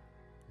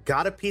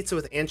 Got a pizza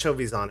with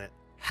anchovies on it.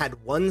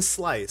 Had one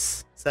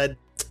slice. Said,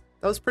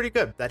 that was pretty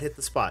good. That hit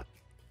the spot.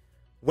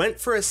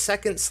 Went for a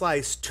second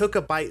slice, took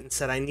a bite, and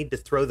said, I need to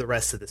throw the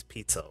rest of this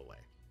pizza away.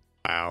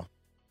 Wow.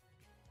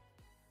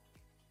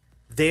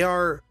 They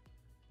are,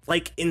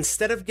 like,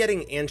 instead of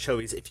getting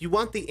anchovies, if you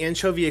want the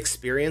anchovy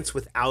experience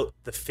without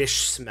the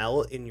fish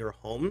smell in your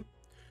home,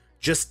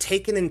 just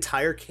take an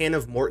entire can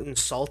of Morton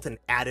salt and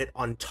add it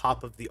on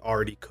top of the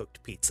already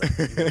cooked pizza.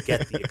 You will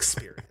get the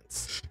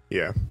experience.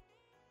 Yeah.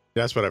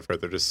 That's what I've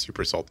heard. They're just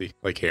super salty,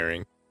 like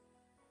herring.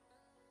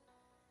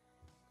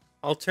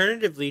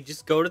 Alternatively,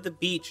 just go to the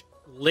beach,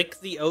 lick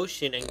the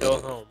ocean, and go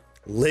home.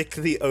 Lick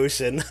the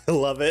ocean. I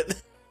love it.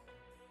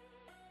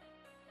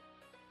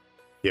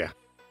 Yeah.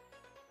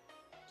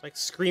 It's like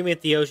screaming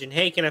at the ocean,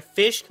 hey, can a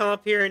fish come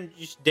up here and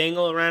just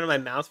dangle around in my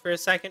mouth for a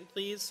second,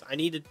 please? I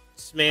need to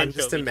smash. I'm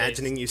just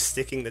imagining you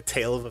sticking the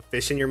tail of a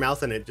fish in your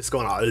mouth and it just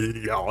going all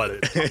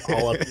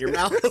up in your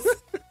mouth.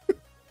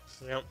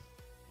 Yep.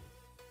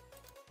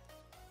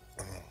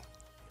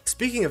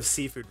 Speaking of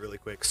seafood really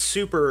quick,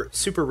 super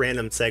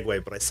random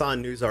segue, but I saw a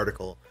news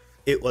article.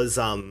 It was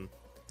an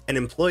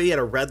employee at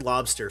a Red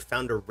Lobster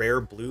found a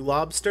rare blue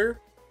lobster,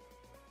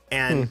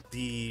 and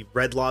the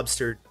Red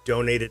Lobster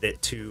donated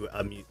it to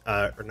a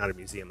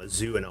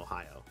zoo in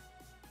Ohio.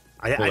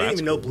 I didn't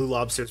even know blue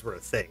lobsters were a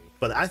thing,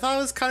 but I thought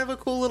it was kind of a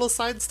cool little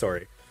side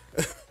story.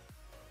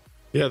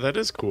 Yeah, that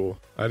is cool.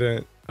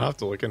 I'll have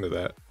to look into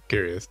that.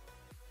 Curious.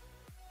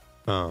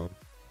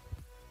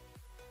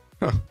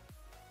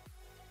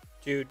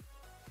 Dude,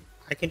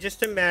 I can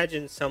just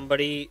imagine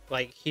somebody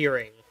like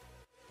hearing.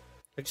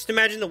 Just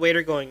imagine the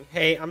waiter going,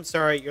 "Hey, I'm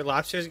sorry, your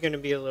lobster is going to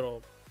be a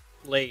little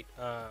late.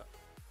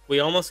 we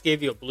almost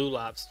gave you a blue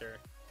lobster,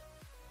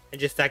 and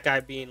just that guy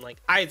being like,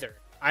 either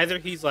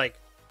he's like,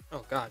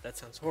 oh god, that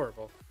sounds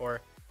horrible,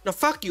 or no,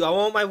 fuck you, I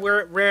want my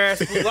rare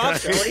ass blue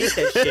lobster. I want to eat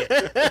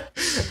that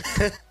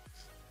shit.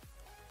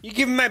 You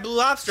give me my blue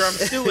lobster, I'm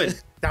suing.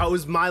 That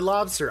was my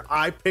lobster.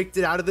 I picked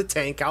it out of the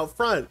tank out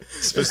front.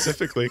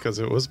 Specifically because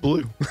it was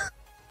blue.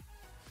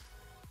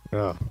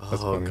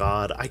 Oh,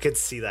 God, I could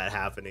see that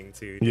happening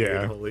too. Dude.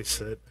 Yeah. Holy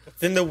shit.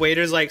 Then the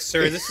waiter's like,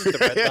 sir, this is the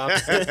red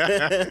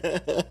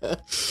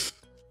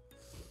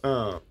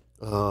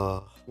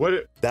lobster.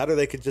 What? That or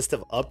they could just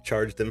have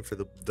upcharged them for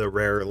the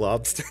rare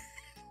lobster.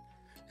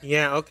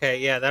 Yeah, okay,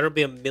 yeah, that'll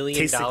be $1 million.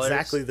 Tastes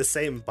exactly the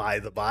same, by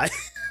the by.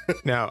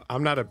 Now,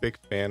 I'm not a big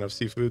fan of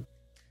seafood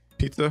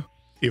pizza,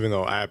 even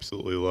though I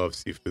absolutely love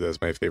seafood.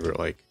 That's my favorite,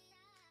 like,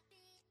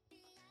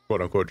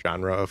 quote unquote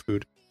genre of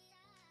food,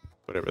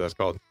 whatever that's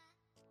called.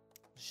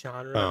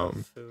 Genre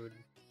of food.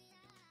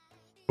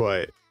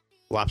 But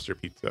lobster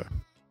pizza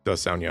does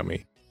sound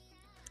yummy.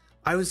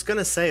 I was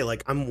gonna say,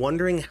 like, I'm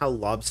wondering how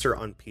lobster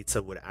on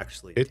pizza would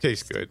actually. It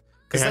tastes good.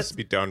 It has to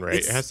be done right. It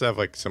it's- has to have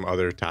like some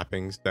other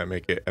toppings that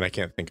make it, and I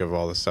can't think of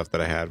all the stuff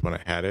that I had when I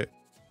had it.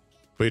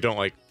 But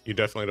you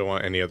definitely don't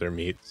want any other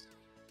meats,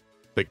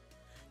 like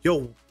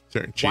Yo,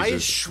 certain why cheeses.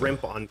 is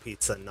shrimp on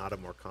pizza not a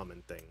more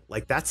common thing?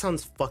 Like, that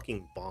sounds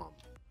fucking bomb.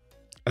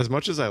 As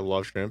much as I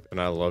love shrimp,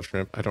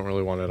 I don't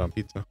really want it on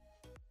pizza.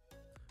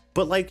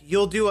 But like,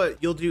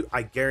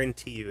 I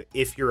guarantee you,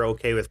 if you're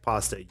okay with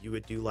pasta, you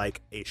would do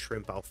like a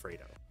shrimp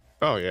Alfredo.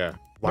 Oh yeah.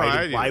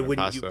 Why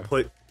wouldn't you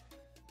put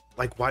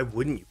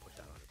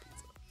that on a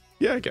pizza?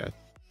 Yeah, I guess.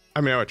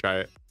 I mean, I would try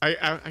it.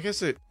 I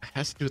guess it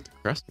has to do with the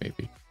crust,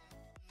 maybe.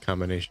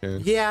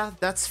 Combination. Yeah,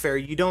 that's fair.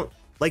 You do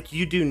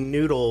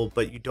noodle,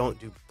 but you don't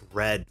do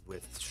bread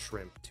with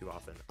shrimp too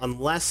often.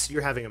 Unless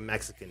you're having a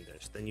Mexican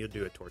dish, then you'll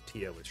do a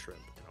tortilla with shrimp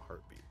in a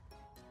heartbeat.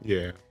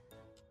 Yeah.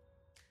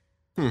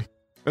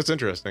 That's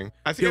interesting.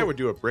 I think I would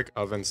do a brick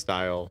oven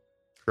style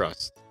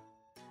crust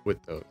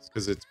with those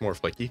because it's more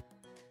flaky.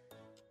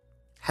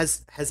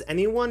 Has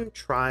anyone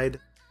tried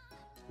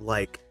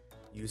like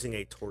using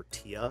a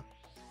tortilla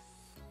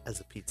as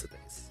a pizza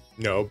base?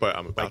 No, but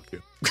I'm about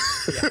to.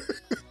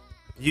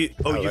 You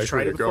like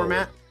tried it before,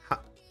 Matt?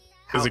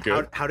 Is it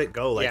good? How'd it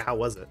go? Like, Yeah. how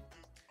was it?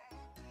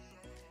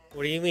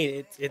 What do you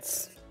mean?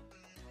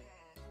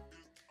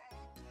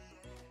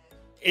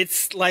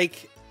 It's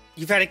like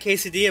you've had a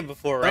quesadilla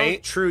before, right?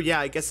 Oh, true. Yeah,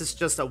 I guess it's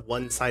just a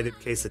one-sided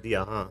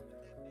quesadilla, huh?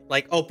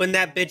 Like, open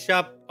that bitch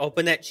up,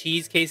 open that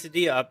cheese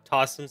quesadilla up,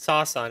 toss some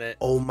sauce on it.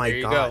 Oh my There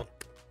you god.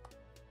 go.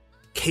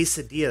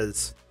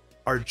 Quesadillas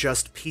are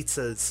just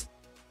pizzas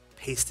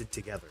pasted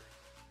together.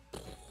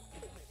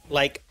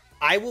 Like,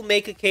 I will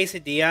make a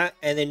quesadilla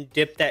and then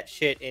dip that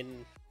shit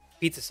in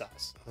pizza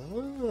sauce.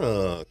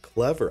 Oh,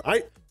 clever.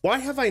 Why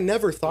have I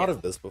never thought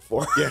of this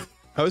before? Yeah.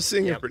 I was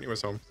seeing Yeah. if Brittany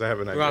was home because I have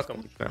an idea. You're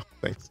welcome. No,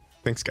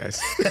 thanks, guys.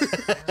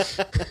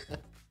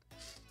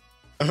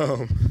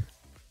 I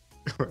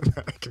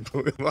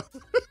completely lost.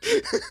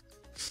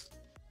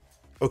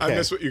 Okay. I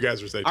missed what you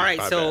guys were saying. All right,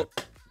 My so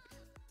bad.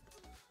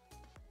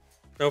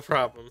 no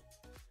problem.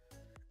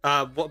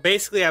 Well,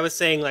 basically, I was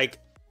saying, like,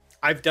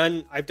 I've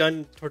done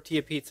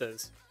tortilla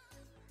pizzas,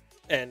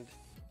 and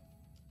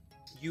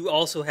you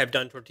also have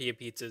done tortilla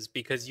pizzas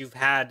because you've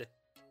had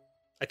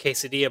a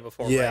quesadilla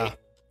before, right?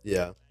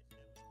 Yeah.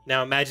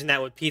 Now imagine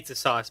that with pizza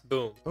sauce.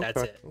 Boom, that's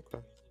Okay, it. Okay.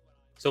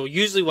 So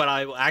usually, what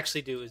I will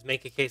actually do is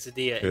make a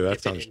quesadilla. And that dip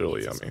it sounds in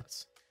really pizza yummy.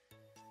 sauce.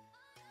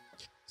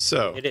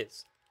 So, It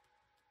is.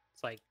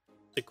 It's like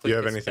the quickest. do you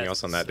have anything best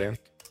else on that, Dan?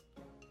 snack.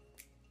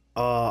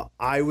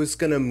 I was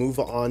gonna move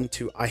on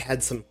to. I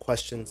had some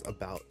questions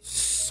about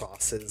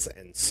sauces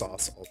and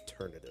sauce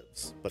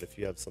alternatives, but if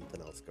you have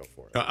something else, go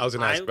for it. I was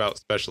going to ask about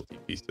specialty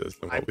pizzas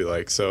and what we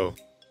like. So,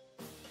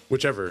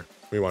 whichever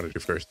we want to do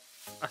first.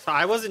 So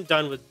I wasn't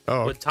done with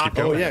Keep topping.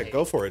 going. Oh my yeah, cake.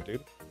 go for it,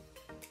 dude.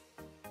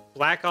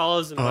 Black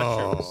olives and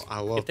mushrooms. I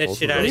love Get that both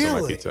shit of out of those here. on my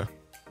Really? pizza.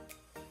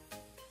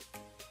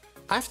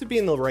 I have to be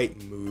in the right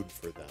mood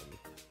for them,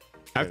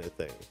 I kind of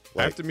thing.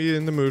 I have to be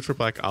in the mood for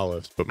black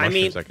olives, but I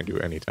mean- mushrooms I can do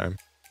anytime.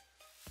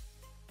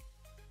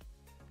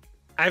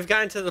 I've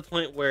gotten to the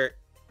point where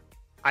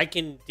I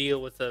can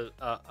deal with an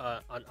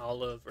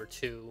olive or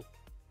two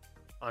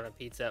on a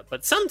pizza,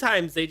 but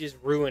sometimes they just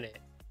ruin it.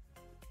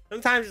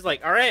 Sometimes it's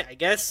like, all right, I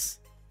guess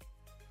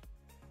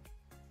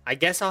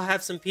I'll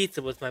have some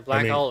pizza with my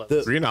black olive.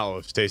 Green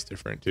olives taste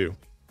different too.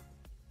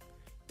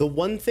 The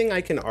one thing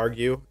I can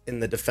argue in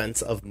the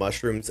defense of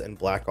mushrooms and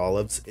black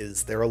olives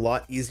is they're a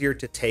lot easier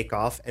to take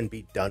off and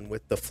be done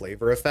with the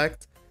flavor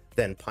effect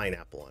than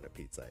pineapple on a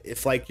pizza.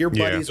 If like your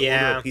buddies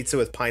order a pizza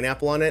with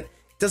pineapple on it,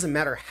 it doesn't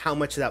matter how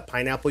much of that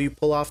pineapple you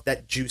pull off,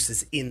 that juice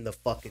is in the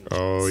fucking juice.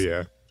 Oh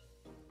yeah.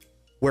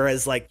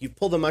 Whereas like you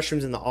pull the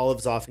mushrooms and the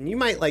olives off and you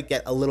might like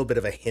get a little bit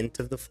of a hint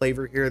of the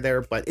flavor here or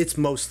there, but it's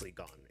mostly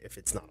gone if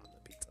it's not on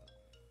the pizza.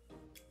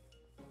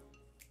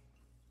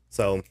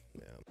 So,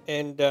 yeah.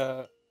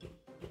 And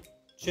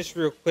just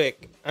real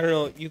quick, I don't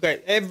know, you guys,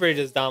 everybody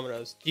does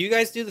Domino's. Do you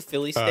guys do the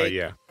Philly steak?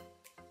 Yeah.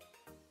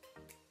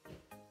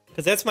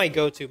 Because that's my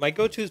go-to. My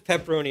go-to is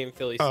pepperoni and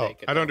Philly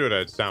steak. I don't do it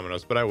at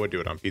Domino's, but I would do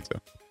it on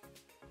pizza.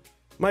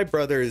 My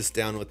brother is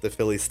down with the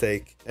Philly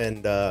steak,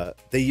 and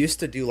they used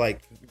to do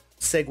like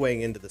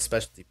segueing into the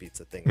specialty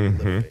pizza thing a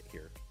little bit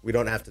here. We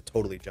don't have to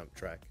totally jump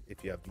track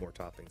if you have more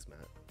toppings, Matt.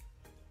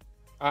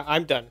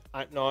 I'm done.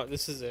 No,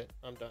 this is it.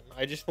 I'm done.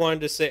 I just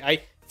wanted to say,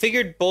 I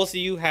figured both of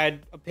you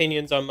had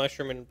opinions on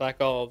mushroom and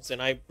black olives,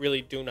 and I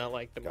really do not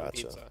like them on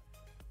pizza.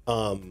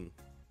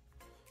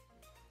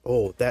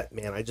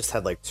 I just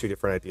had like two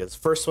different ideas.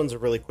 First one's a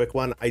really quick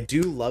one. I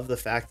do love the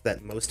fact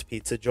that most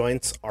pizza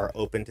joints are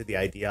open to the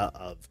idea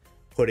of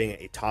putting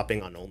a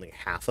topping on only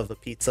half of a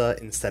pizza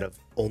instead of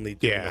only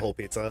doing the whole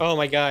pizza. Oh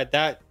my god,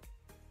 that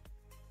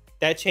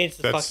changed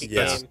the fucking game.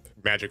 That's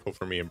magical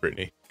for me and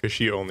Brittany, because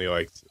she only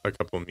likes a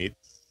couple of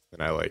meats,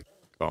 and I like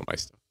all my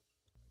stuff.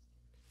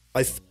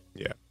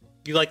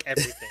 You like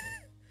everything.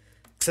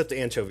 Except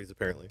anchovies,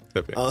 apparently.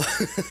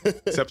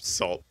 Except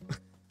salt.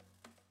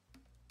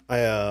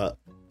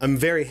 I'm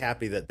very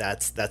happy that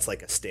that's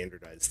like a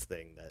standardized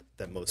thing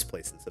that most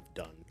places have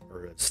done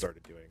or have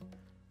started doing.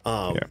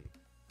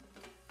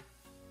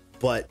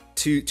 But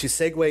to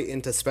segue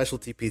into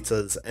specialty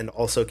pizzas and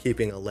also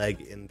keeping a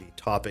leg in the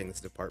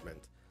toppings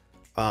department,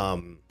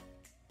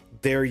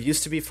 there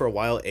used to be for a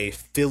while a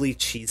Philly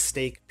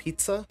cheesesteak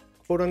pizza,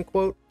 quote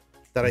unquote,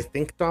 that I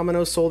think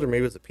Domino's sold, or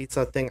maybe it was a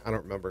Pizza Hut thing. I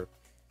don't remember.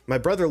 My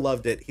brother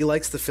loved it. He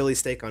likes the Philly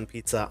steak on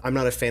pizza. I'm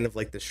not a fan of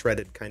like the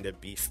shredded kind of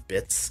beef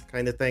bits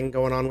kind of thing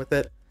going on with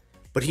it.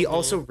 But he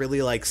also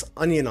really likes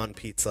onion on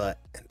pizza.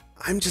 And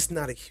I'm just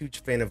not a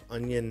huge fan of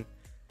onion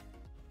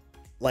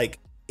like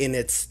in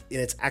its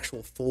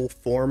actual full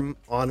form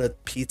on a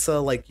pizza.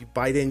 Like you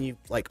bite in, you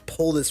like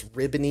pull this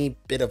ribbony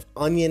bit of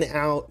onion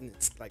out, and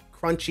it's like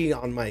crunchy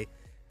on my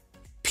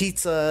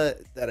pizza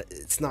that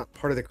it's not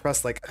part of the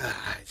crust. Like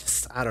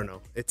I don't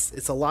know.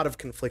 It's a lot of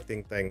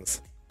conflicting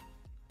things.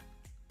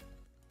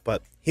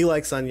 But he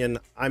likes onion.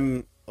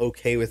 I'm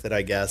okay with it,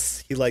 I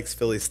guess. He likes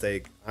Philly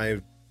steak.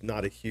 I'm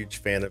not a huge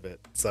fan of it.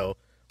 So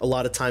a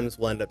lot of times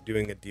we'll end up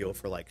doing a deal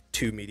for like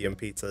 2 medium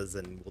pizzas,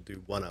 and we'll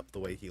do one up the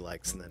way he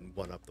likes and then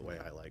one up the way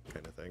I like,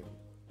 kind of thing.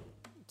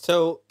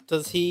 So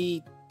does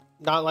he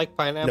not like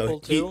pineapple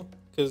too?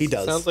 He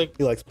does. Sounds like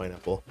he likes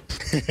pineapple.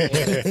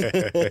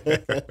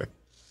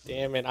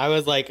 Damn it. I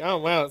was like, oh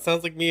wow, it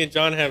sounds like me and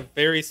John have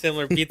very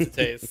similar pizza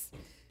tastes.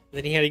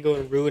 Then he had to go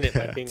and ruin it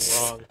by being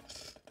wrong.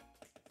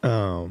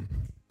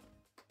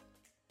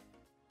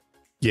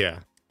 Yeah.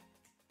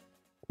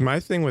 My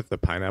thing with the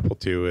pineapple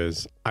too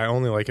is I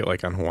only like it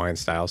like on Hawaiian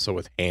style, so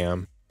with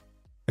ham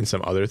and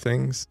some other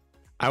things.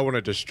 I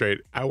wouldn't just straight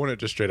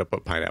up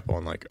put pineapple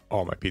on like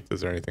all my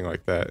pizzas or anything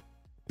like that.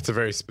 It's a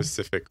very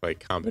specific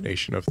like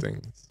combination of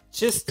things.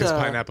 Just because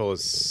pineapple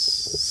is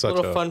such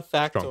a fun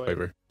factoid. Strong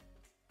flavor.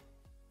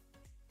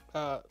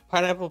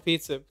 Pineapple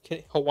pizza,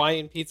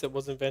 Hawaiian pizza,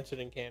 was invented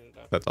in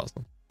Canada. That's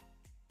awesome.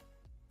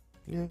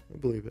 Yeah, I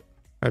believe it.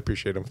 I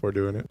appreciate him for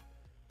doing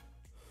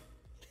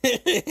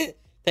it.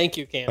 Thank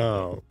you,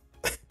 Cam.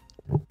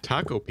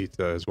 Taco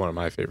pizza is one of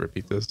my favorite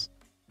pizzas.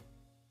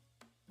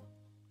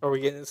 Are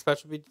we getting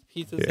specialty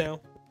pizzas now?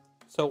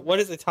 So what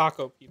is a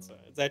taco pizza?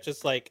 Is that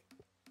just like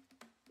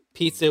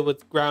pizza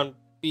with ground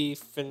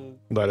beef and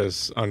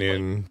lettuce,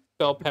 onion, like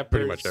bell peppers?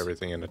 Pretty much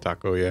everything in a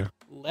taco, yeah.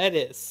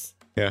 Lettuce.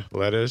 Yeah,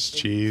 lettuce,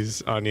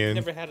 cheese, onion,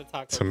 never had a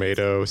taco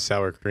tomato, pizza.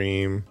 Sour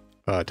cream,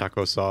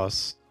 taco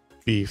sauce,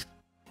 beef.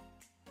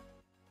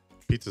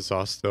 Pizza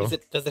sauce still.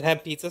 Does it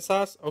have pizza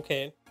sauce?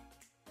 Okay.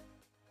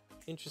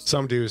 Interesting.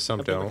 Some do,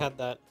 some don't. I've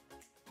never had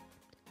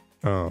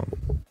that.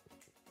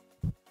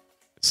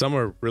 Some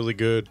are really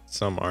good,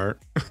 some aren't.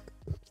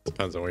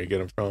 Depends on where you get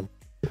them from.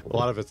 A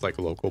lot of it's like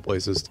local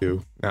places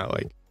too. Not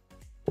like,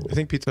 I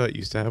think Pizza Hut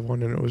used to have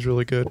one and it was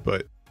really good,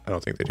 but I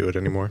don't think they do it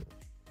anymore.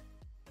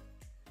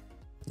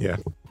 Yeah.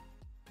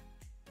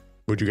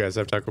 Would you guys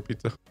have taco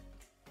pizza?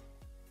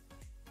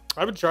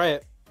 I would try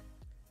it.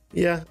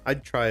 Yeah,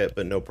 I'd try it,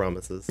 but no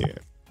promises. Yeah.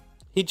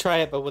 He'd try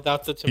it, but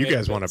without the tomato You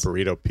guys bits. want a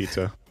burrito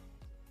pizza.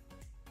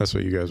 That's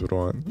what you guys would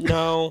want.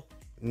 No.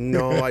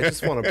 No, I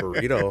just want a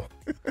burrito.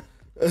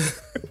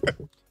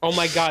 Oh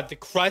my god, the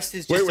crust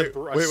is just a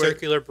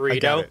circular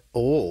burrito.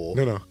 Oh.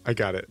 No, I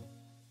got it.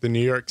 The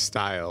New York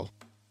style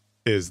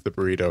is the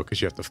burrito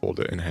because you have to fold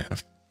it in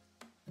half.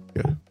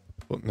 Yeah.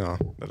 Well, no,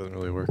 that doesn't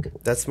really work.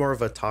 That's more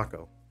of a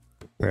taco.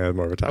 Yeah,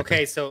 more of a taco.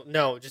 Okay, so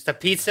no, just a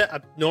pizza,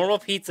 a normal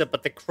pizza,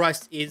 but the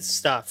crust is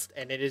stuffed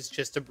and it is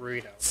just a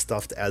burrito.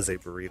 Stuffed as a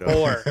burrito.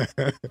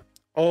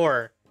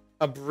 Or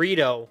a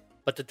burrito,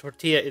 but the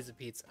tortilla is a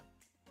pizza.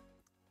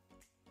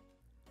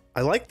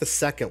 I like the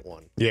second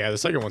one. Yeah, the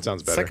second one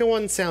sounds better. Second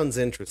one sounds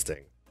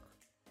interesting.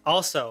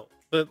 Also,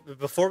 but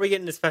before we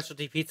get into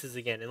specialty pizzas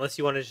again, unless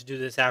you wanted to do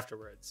this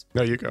afterwards.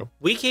 No, you go.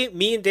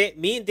 Me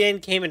and Dan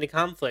came into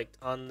conflict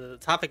on the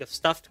topic of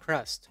stuffed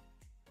crust.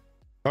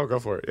 Oh, go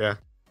for it. Yeah.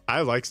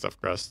 I like stuffed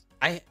crust.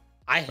 I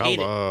hate it.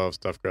 I love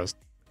stuffed crust.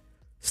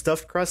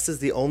 Stuffed crust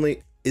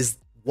is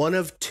one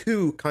of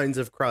 2 kinds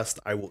of crust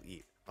I will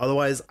eat.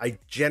 Otherwise,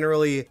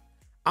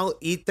 I'll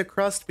eat the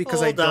crust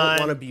because I don't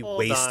want to be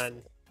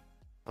wasteful.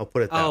 I'll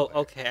put it that way.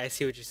 Oh, okay. I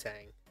see what you're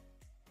saying.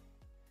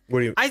 What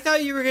do you? I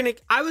thought you were gonna.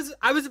 I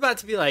was about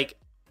to be like,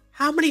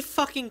 how many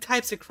fucking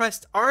types of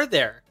crust are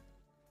there?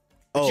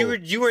 But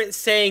you weren't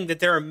saying that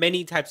there are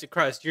many types of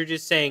crust. You're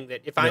just saying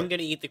that if I'm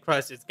gonna eat the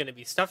crust, it's gonna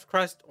be stuffed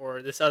crust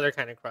or this other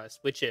kind of crust,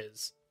 which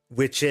is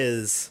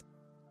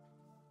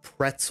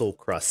pretzel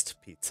crust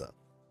pizza.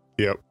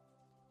 Yep.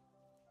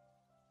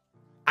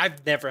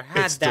 I've never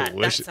had that.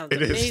 Delicious. That sounds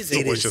It is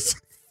amazing. delicious. It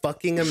is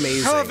fucking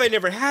amazing. How have I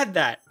never had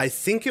that? I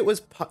think it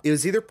was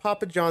either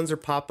Papa John's or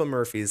Papa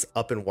Murphy's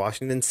up in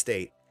Washington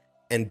State,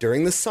 and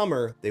during the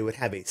summer they would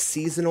have a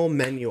seasonal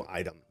menu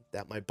item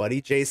that my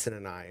buddy Jason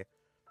and I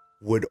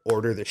would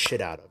order the shit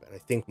out of, and I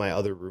think my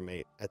other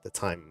roommate at the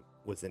time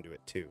was into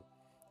it too.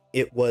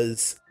 It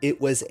was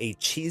a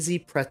cheesy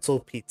pretzel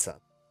pizza.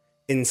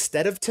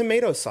 Instead of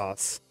tomato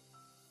sauce,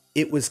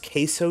 it was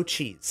queso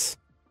cheese.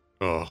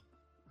 Oh.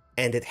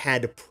 And it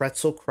had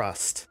pretzel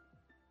crust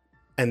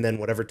and then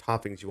whatever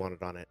toppings you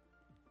wanted on it.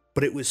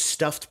 But it was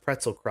stuffed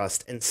pretzel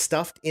crust, and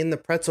stuffed in the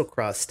pretzel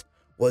crust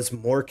was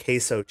more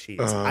queso cheese.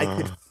 I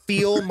could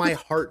feel my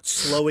heart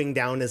slowing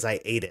down as I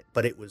ate it,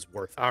 but it was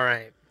worth it. All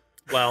right.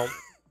 Well,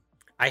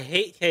 I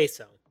hate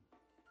queso.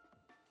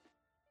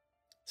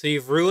 So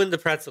you've ruined the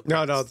pretzel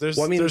crust. No, there's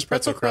pretzel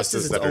pretzel crust is crusts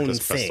its that are own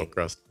just pretzel thing.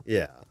 crust.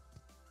 Yeah.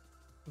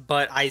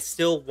 But I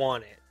still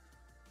want it.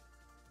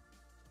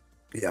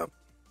 Yeah.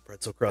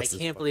 Pretzel I crust.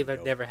 can't believe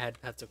I've never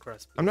had pretzel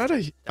crust. I'm not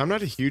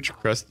a huge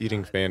crust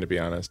eating fan, to be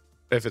honest.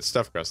 If it's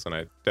stuffed crust, then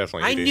I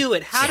definitely I eat knew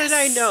it. How did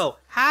I know?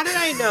 How did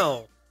I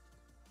know?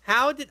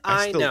 How did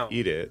I still know?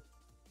 eat it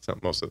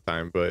most of the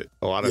time, but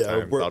a lot of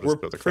times we're I'll just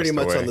put the pretty crust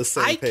much away. on the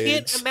same I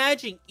page. can't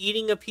imagine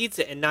eating a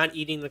pizza and not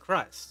eating the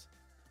crust.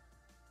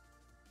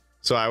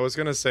 So I was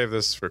gonna save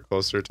this for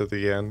closer to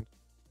the end.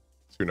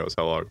 Who knows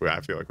how long? I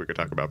feel like we could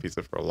talk about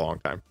pizza for a long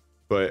time.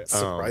 But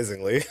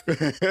Surprisingly.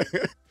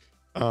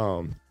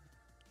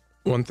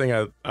 one thing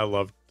I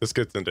love, this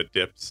gets into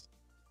dips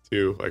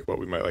too, like what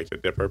we might like to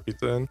dip our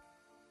pizza in.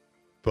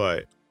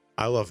 But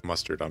I love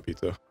mustard on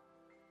pizza,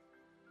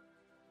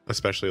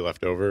 especially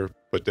leftover,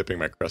 but dipping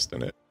my crust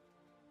in it.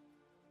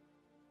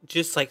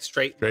 Just like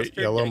straight mustard,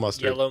 yellow like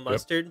mustard. Yellow Yep.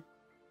 mustard.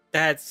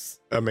 That's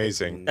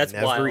Amazing. That's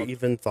never wild.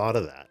 even thought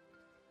of that.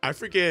 I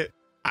forget.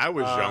 I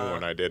was young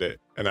when I did it,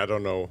 and I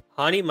don't know.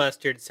 honey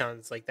mustard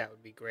sounds like that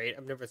would be great.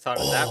 I've never thought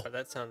of Oh. that, but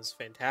that sounds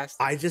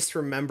fantastic. I just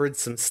remembered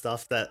some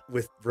stuff that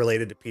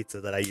related to pizza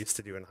that I used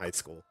to do in high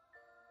school.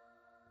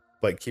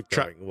 But keep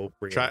going. We'll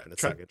bring it up in a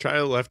second. Try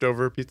a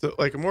leftover pizza,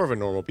 like more of a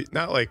normal pizza,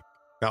 not like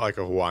a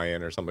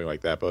Hawaiian or something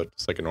like that, but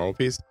just like a normal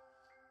piece.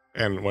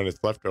 And when it's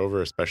left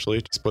over,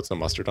 especially, just put some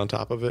mustard on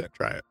top of it and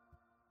try it.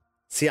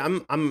 See,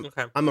 I'm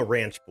Okay. I'm a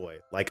ranch boy.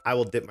 Like I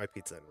will dip my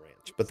pizza in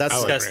ranch, but that's I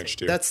like disgusting. ranch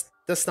too.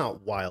 that's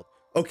not wild.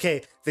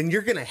 Okay, then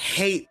you're gonna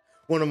hate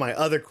one of my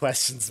other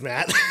questions,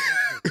 Matt.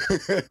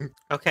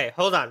 Okay,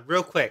 hold on,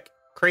 real quick.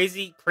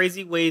 Crazy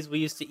ways we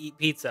used to eat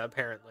pizza.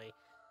 Apparently,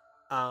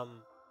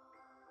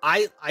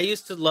 I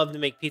used to love to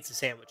make pizza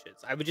sandwiches.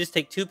 I would just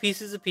take 2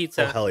 pieces of Oh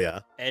pizza hell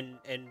yeah. and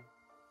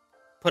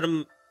put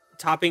them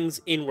toppings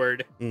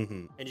inward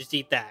Mm-hmm. and just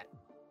eat that.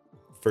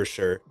 For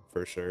sure.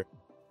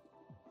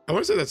 I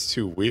wouldn't say that's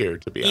too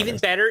weird, to be Even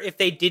honest. better if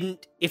they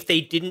didn't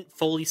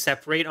fully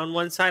separate on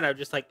one side. I would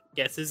just like,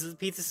 guess this is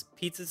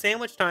pizza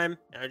sandwich time,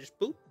 and I just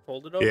boop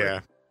fold it over. Yeah,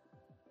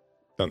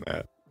 done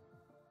that.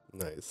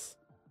 Nice.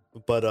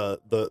 But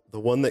the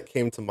one that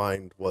came to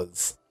mind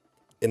was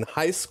in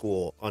high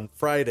school on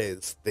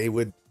Fridays, they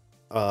would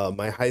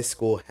my high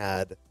school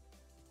had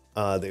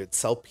they would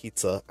sell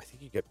pizza. I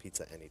think you get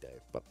pizza any day,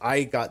 but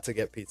I got to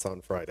get pizza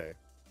on Friday.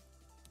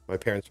 My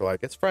parents were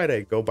like, "It's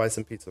Friday, go buy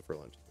some pizza for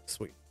lunch."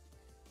 Sweet.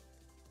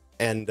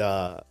 And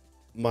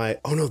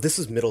this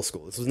was middle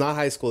school. This was not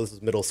high school, this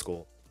was middle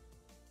school.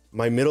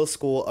 My middle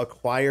school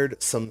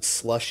acquired some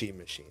slushy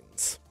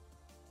machines.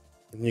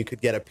 And you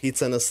could get a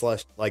pizza and a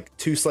slush, like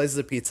 2 slices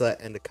of pizza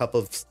and a cup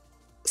of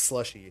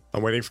slushy,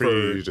 I'm waiting for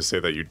you to say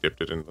that you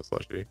dipped it in the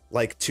slushy.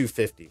 like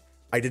 $2.50.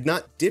 I did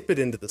not dip it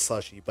into the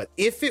slushy, but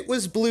if it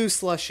was blue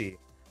slushy,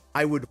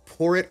 I would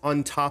pour it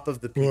on top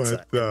of the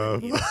pizza.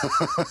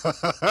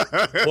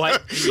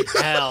 What the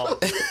hell?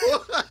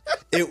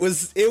 It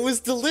was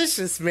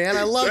delicious, man.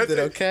 I loved it.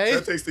 Okay.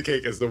 That takes the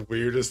cake as the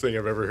weirdest thing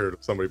I've ever heard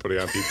of somebody putting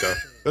on pizza.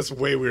 That's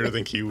way weirder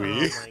than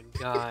kiwi. Oh my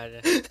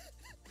god!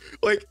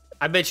 Like,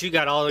 I bet you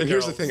got all the and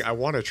girls. here's the thing: I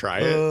want to try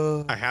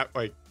it. I have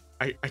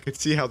I could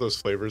see how those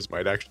flavors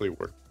might actually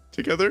work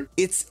together.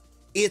 It's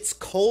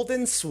cold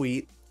and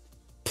sweet,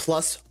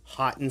 plus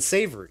hot and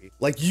savory.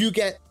 Like you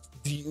get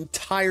the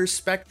entire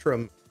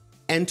spectrum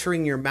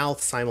entering your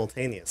mouth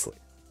simultaneously.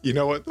 You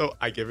know what though?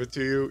 I give it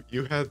to you.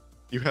 You had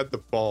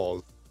the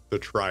balls to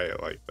try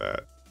it like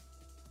that.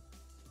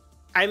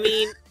 I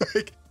mean,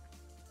 Like,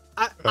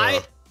 oh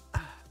my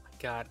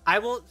god, I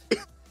won't.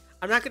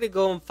 I'm not gonna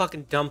go and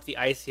fucking dump the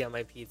icy on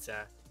my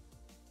pizza,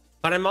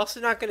 but I'm also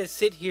not gonna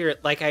sit here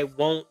like I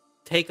won't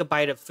take a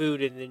bite of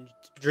food and then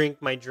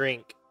drink my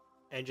drink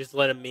and just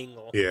let them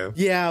mingle. yeah.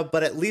 Yeah,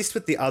 but at least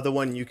with the other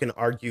one, you can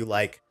argue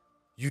like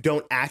you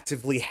don't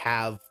actively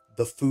have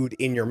the food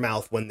in your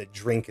mouth when the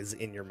drink is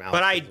in your mouth.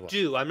 But I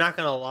do. I'm not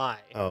gonna lie.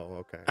 Oh,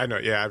 okay. I know.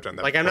 Yeah, I've done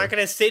that. Like, I'm not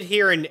gonna sit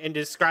here and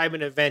describe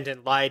an event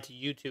and lie to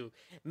you two.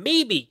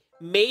 Maybe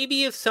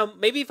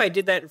if I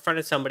did that in front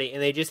of somebody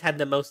and they just had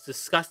the most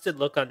disgusted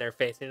look on their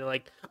face and they're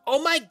like,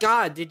 "Oh my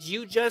god, did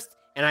you just?"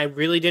 And I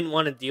really didn't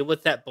want to deal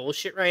with that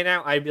bullshit right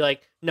now. I'd be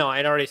like, "No,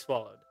 I'd already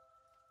swallowed."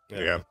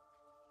 Yeah.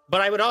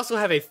 But I would also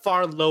have a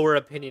far lower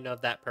opinion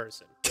of that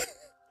person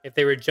if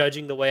they were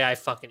judging the way I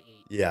fucking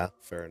eat. Yeah,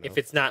 fair enough. If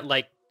it's not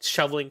like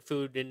shoveling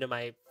food into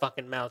my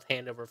fucking mouth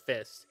hand over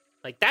fist.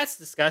 Like, that's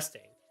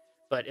disgusting.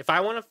 But if I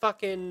want to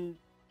fucking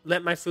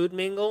let my food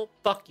mingle,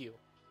 fuck you.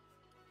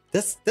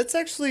 That's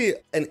actually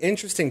an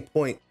interesting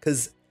point,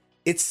 because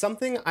it's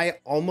something I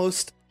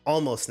almost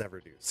never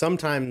do.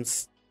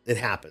 Sometimes it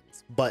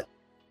happens, but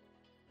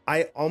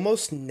I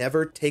almost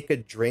never take a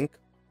drink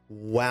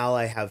while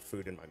I have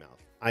food in my mouth.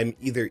 I'm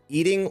either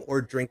eating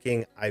or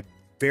drinking. I'm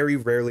very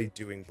rarely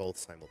doing both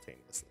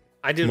simultaneously.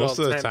 I do Most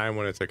all of the the time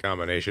when it's a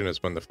combination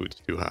is when the food's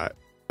too hot.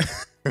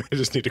 I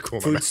just need to cool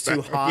my Food's mouth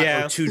too down. hot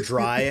Yeah. or too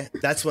dry.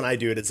 That's when I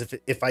do it. Is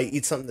if I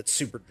eat something that's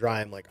super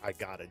dry, I'm like, I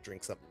gotta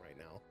drink something right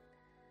now.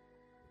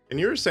 And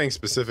you were saying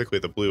specifically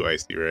the blue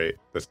icy, right?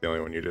 That's the only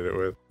one you did it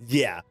with.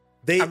 Yeah,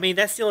 I mean,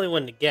 that's the only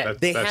one to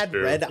get. they That's had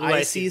true. red Blue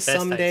icy icy, best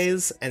some icy.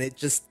 days, and it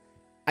just.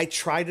 I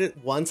tried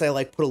it once. I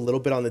like put a little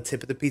bit on the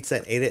tip of the pizza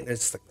and ate it, and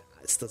it's just like,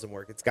 nah, this doesn't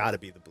work. It's got to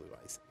be the blue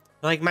icy.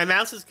 Like, my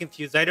mouth is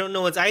confused. I don't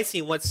know what's icy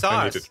and what's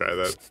I need sauce. to try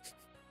that.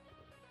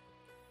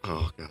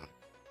 Oh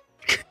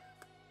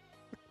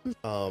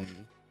god.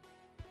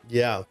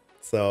 Yeah.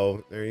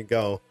 So there you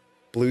go,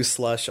 blue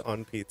slush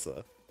on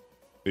pizza.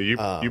 You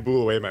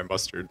blew away my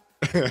mustard.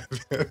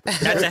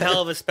 That's a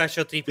hell of a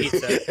specialty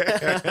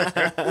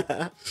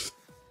pizza.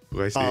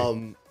 Blue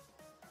icy.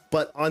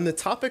 But on the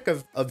topic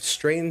of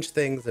strange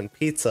things and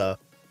pizza,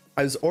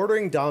 I was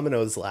ordering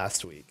Domino's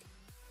last week,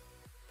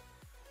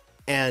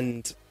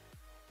 and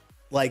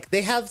like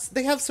they have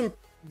some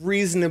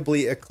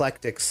reasonably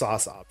eclectic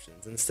sauce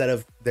options instead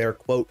of their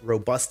quote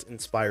robust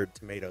inspired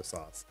tomato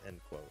sauce end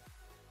quote.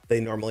 They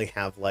normally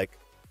have like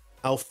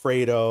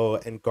Alfredo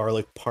and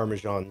garlic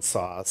Parmesan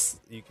sauce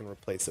you can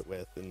replace it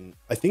with, and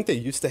I think they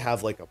used to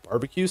have like a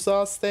barbecue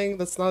sauce thing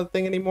that's not a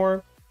thing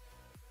anymore.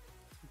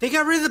 They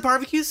got rid of the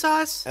barbecue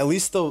sauce? At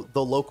least the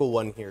local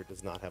one here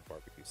does not have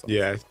barbecue sauce.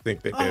 Yeah, I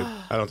think they did.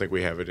 I don't think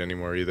we have it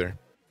anymore either.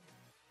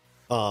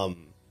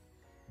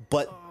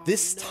 But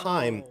this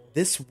time,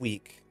 this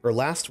week or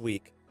last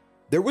week,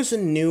 there was a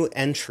new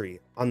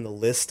entry on the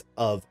list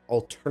of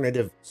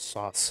alternative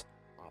sauce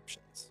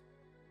options.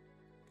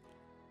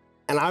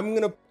 And I'm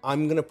gonna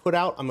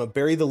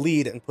bury the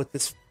lead and put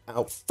this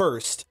out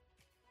first.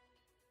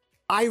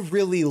 I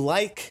really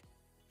like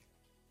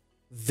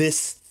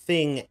this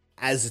thing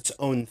as its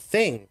own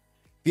thing.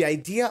 The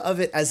idea of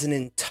it as an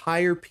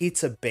entire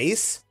pizza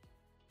base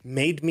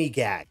made me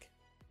gag.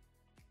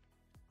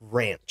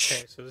 Ranch.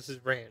 Okay, so this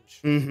is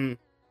ranch. Mm-hmm.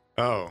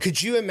 Oh.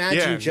 Could you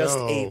imagine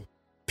a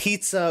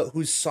pizza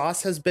whose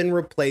sauce has been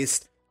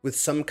replaced with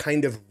some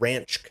kind of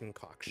ranch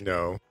concoction?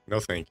 No,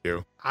 thank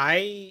you.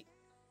 I've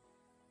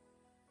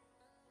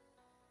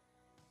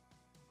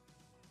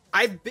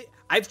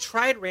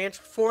tried ranch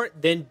before,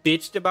 then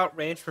bitched about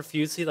ranch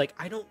profusely. Like,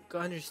 I don't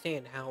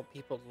understand how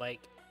people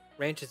like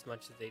ranch as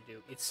much as they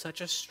do. It's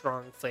such a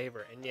strong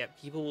flavor, and yet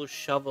people will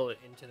shovel it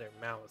into their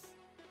mouth,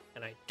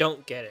 and I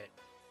don't get it.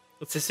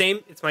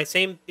 It's my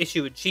same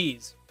issue with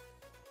cheese.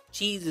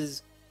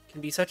 Cheese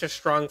can be such a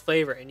strong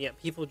flavor, and yet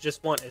people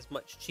just want as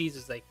much cheese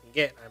as they can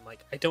get. I'm like,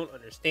 I don't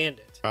understand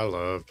it. I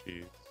love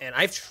cheese. And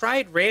I've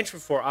tried ranch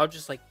before. I'll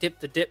just like dip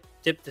the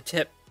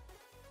tip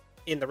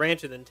in the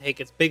ranch and then take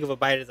as big of a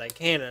bite as I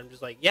can. And I'm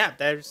just like, yeah,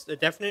 there's a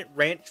definite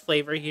ranch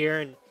flavor here,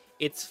 and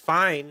it's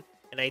fine.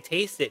 And I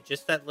taste it,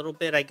 just that little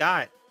bit I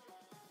got.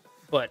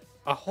 But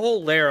a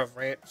whole layer of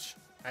ranch,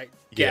 I'm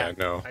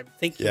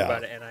thinking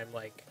about it, and I'm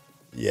like,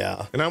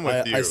 yeah. And I'm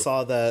with you. I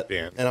saw that,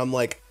 Dan. and I'm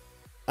like,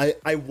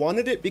 I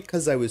wanted it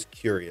because I was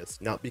curious,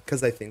 not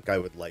because I think I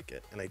would like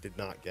it, and I did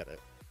not get it.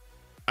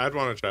 I'd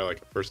want to try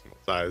like a personal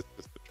size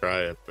just to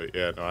try it, but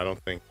yeah, no, I don't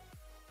think.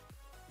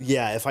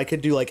 Yeah, if I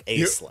could do like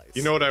a slice.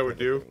 You know what I would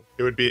do?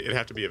 It'd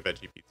have to be a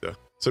veggie pizza.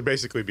 So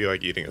basically, be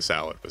like eating a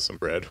salad with some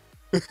bread.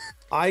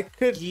 I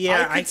could see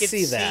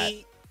that.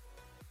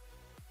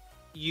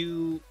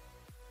 You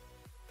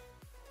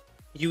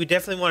would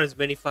definitely want as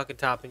many fucking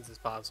toppings as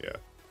possible. Yeah.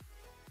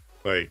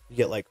 Like You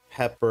get like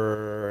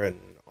pepper and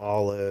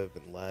olive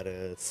and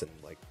lettuce and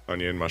like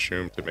onion,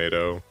 mushroom,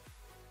 tomato,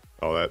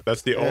 all that.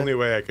 That's the only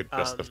way I could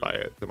justify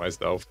it to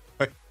myself.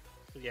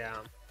 Yeah.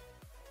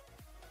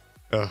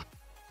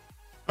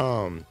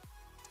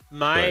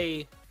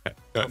 My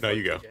No,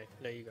 you go. TJ.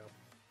 No, you go.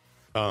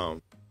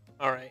 All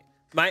right.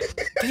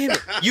 Damn it.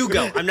 You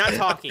go. I'm not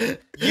talking.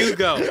 You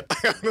go.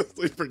 I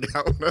honestly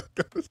forgot what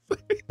I was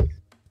gonna say.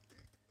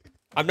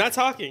 I'm not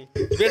talking.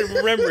 You better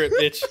remember it,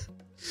 bitch.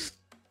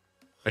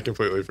 I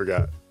completely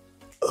forgot.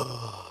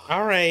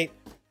 All right.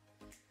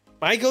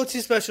 My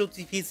go-to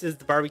specialty pizza is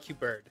the barbecue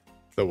bird,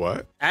 The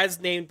what? as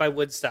named by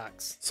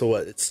Woodstocks. So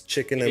what? It's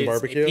chicken It and is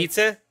barbecue. a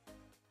pizza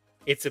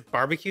It's a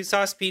barbecue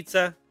sauce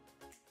pizza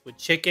with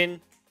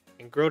chicken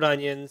and grilled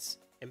onions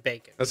and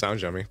bacon. That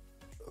sounds yummy.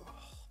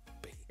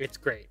 It's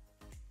great.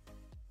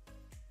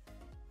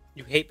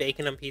 You hate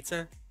bacon on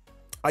pizza?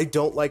 I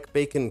don't like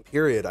bacon,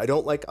 period. I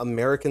don't like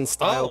American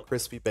style Oh.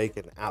 crispy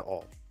bacon at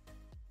all.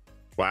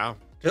 Wow.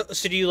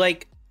 So do you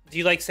like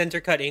center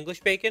cut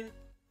English bacon?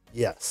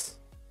 Yes.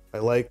 I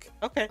like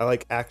Okay.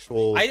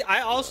 actual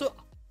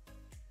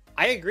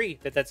I agree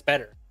that that's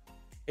better.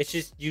 It's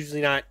just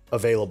usually not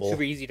available.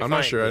 super easy to I'm find.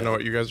 not sure I know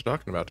what you guys are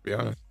talking about, to be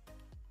honest.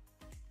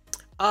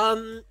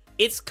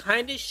 It's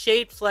kind of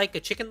shaped like a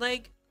chicken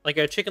leg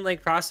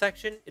cross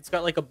section. It's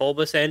got like a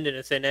bulbous end and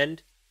a thin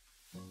end,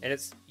 and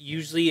it's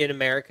usually in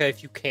America,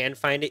 if you can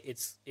find it,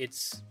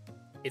 it's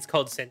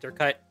called center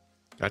cut.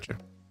 Gotcha.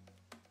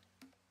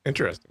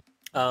 Interesting.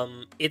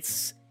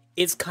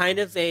 It's kind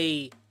of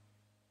a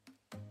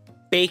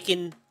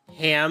bacon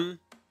ham.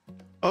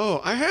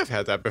 Oh, I have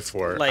had that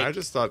before. Like- I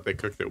just thought they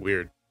cooked it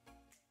weird.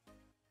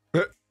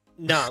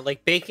 No,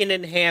 like bacon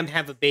and ham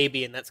have a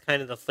baby, and that's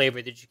kind of the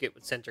flavor that you get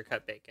with center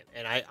cut bacon.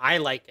 And I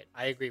like it.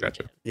 I agree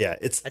Gotcha. with you. Yeah,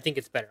 I think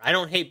it's better. I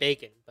don't hate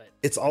bacon, but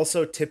it's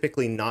also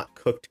typically not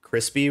cooked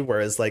crispy,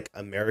 whereas like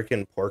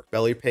American pork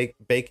belly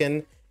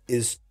bacon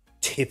is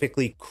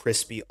typically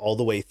crispy all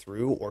the way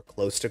through or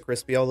close to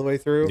crispy all the way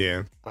through.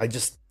 Yeah. I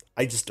just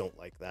don't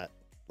like that.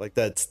 Like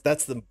that's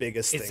the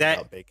biggest Is thing that-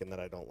 about bacon that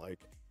I don't like.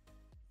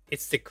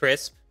 it's the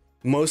crisp.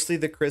 Mostly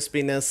the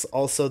crispiness,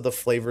 also the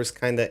flavors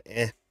kind of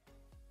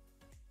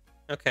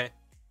Okay.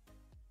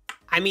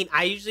 I mean,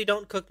 I usually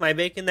don't cook my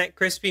bacon that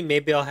crispy.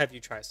 Maybe I'll have you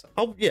try some.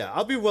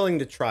 I'll be willing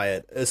to try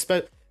it,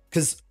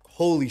 because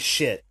holy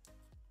shit,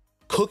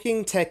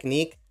 cooking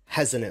technique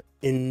has an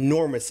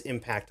enormous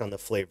impact on the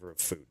flavor of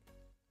food.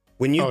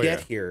 When you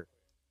get here,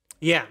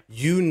 Yeah.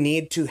 you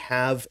need to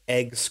have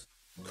eggs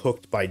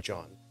cooked by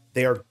John.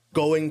 They are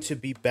going to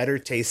be better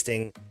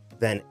tasting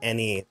than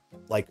any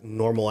like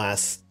normal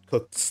ass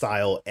cooked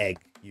style egg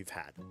you've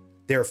had.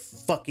 They're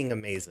fucking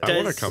amazing. I want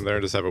to Does- come there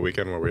and just have a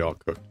weekend where we all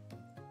cook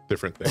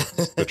different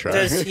things to try.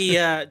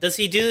 Does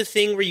he do the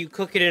thing where you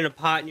cook it in a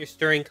pot and you're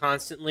stirring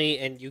constantly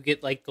and you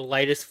get like the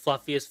lightest,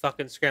 fluffiest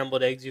fucking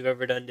scrambled eggs you've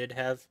ever done did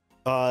have?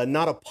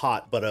 Not a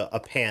pot, but a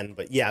pan.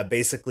 But yeah,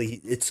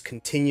 basically it's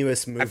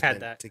continuous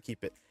movement that. to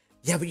keep it.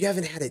 Yeah, but you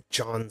haven't had it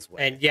John's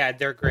way. And yeah,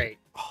 they're great.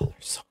 Oh, they're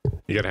so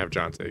good. You gotta have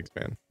John's eggs,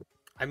 man.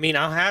 I mean,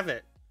 I'll have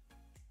it.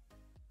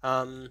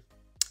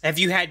 Have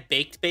you had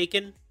baked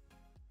bacon?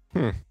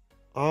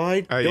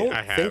 I don't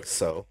I have. think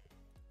so.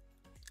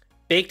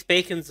 Baked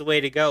bacon's the way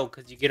to go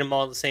because you get them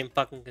all the same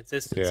fucking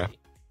consistency. Yeah.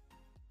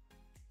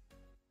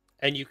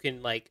 And you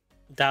can like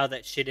dial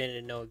that shit in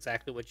and know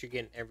exactly what you're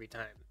getting every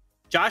time.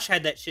 Josh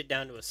had that shit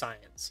down to a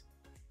science.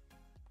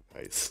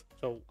 Nice.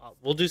 So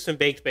we'll do some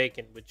baked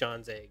bacon with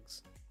John's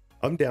eggs.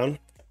 I'm down.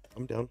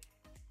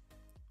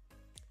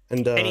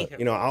 And Anywho.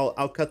 you know,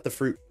 I'll cut the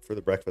fruit for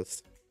the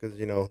breakfast because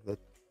you know that.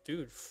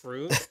 Dude,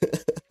 fruit? Do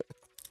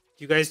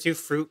you guys do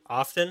fruit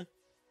often?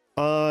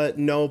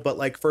 No, but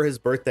like for his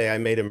birthday, I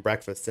made him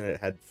breakfast and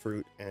it had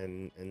fruit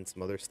and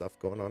some other stuff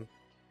going on.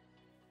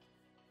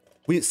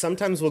 We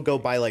sometimes will go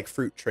buy like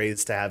fruit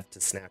trays to have to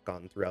snack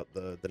on throughout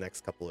the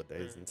next couple of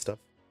days and stuff.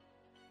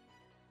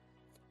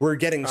 We're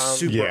getting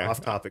super Yeah.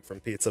 off topic from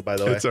pizza, by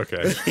the way. It's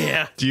okay.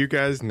 Yeah. Do you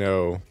guys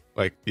know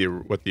like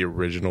what the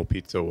original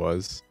pizza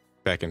was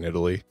back in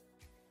Italy?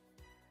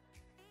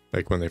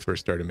 Like when they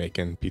first started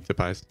making pizza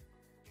pies?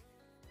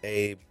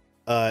 It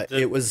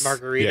The was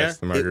margarita. Yes,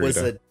 the margarita. It was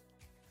a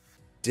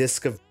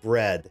disc of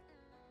bread,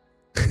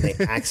 and they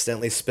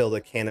accidentally spilled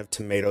a can of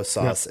tomato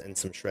sauce and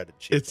some shredded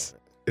cheese.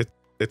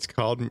 It's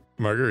called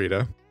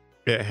margarita.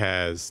 It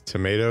has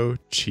tomato,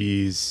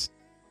 cheese,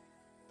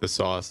 the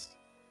sauce,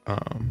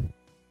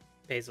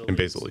 Basil and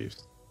basil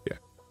leaves. Yeah.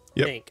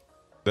 Yep. Think.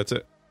 That's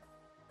it.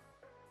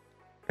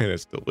 And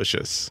it's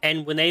delicious.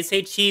 And when they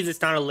say cheese,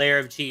 it's not a layer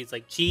of cheese.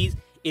 Like cheese,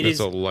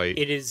 It's a light.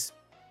 It is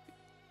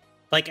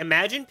like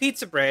imagine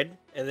pizza bread,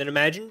 and then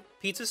imagine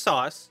pizza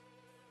sauce,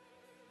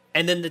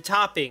 and then the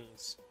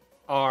toppings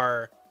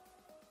are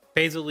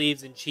basil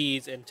leaves and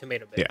cheese and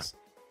tomato bits.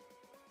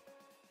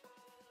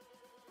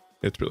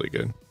 It's really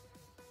good.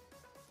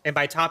 And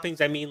by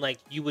toppings, I mean like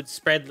you would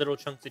spread little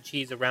chunks of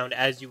cheese around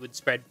as you would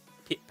spread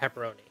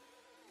pepperoni.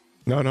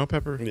 No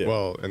pepper. Yeah.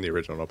 Well, in the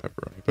original, no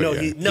pepperoni. But No,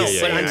 yeah. No,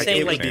 Yeah, but yeah, I'm yeah, I saying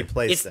get what like you're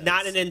saying. it's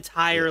not an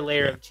entire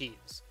layer Yeah. of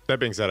cheese. That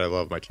being said, I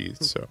love my cheese.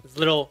 So It's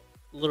little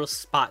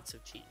spots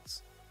of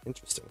cheese.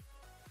 Interesting.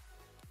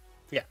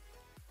 Yeah.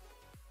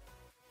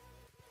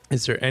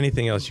 is there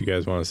anything else you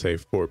guys want to say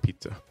for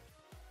pizza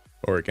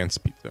or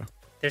against pizza?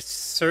 There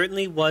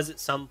certainly was at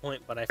some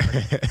point, but I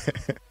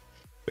forgot.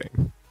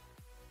 Thing.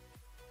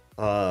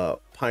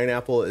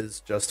 Pineapple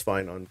is just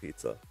fine on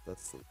pizza.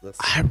 That's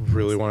I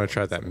really want to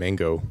try that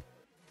mango.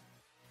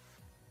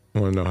 I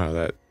want to know how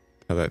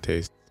that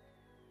tastes.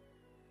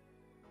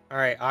 All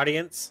right,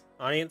 audience,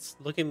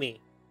 look at me.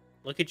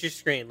 Look at your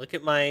screen. Look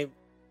at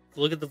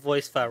the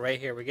voice file right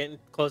here. We're getting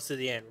close to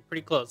the end. We're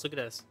pretty close. Look at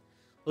us.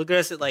 Look at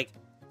us at like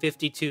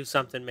 52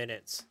 something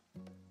minutes.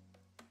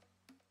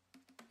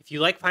 If you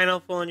like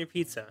pineapple on your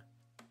pizza,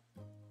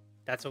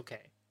 That's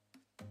okay.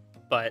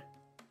 But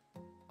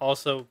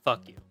also,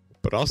 fuck you.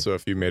 But also,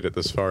 if you made it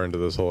this far into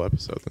this whole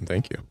episode, then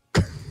thank you.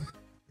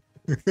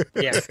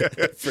 Yeah,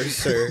 For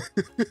sure.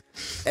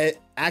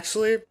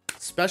 Actually,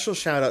 special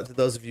shout out to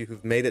those of you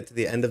who've made it to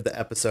the end of the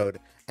episode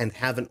and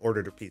haven't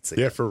ordered a pizza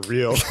Yeah, yet. for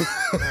real.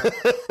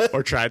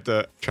 Or tried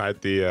the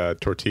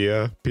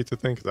tortilla pizza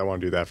thing, because I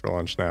want to do that for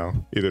lunch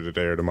now, either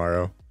today or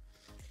tomorrow.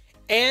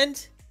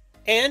 and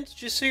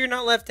just so you're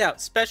not left out,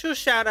 special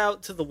shout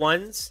out to the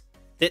ones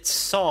that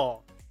saw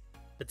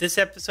that this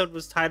episode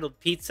was titled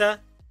Pizza,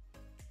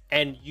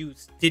 and you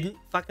didn't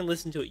fucking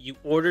listen to it. You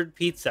ordered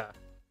pizza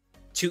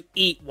to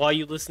eat while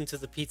you listened to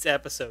the pizza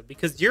episode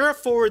because you're a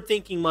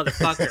forward-thinking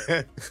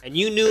motherfucker, and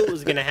you knew it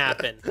was gonna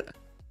happen.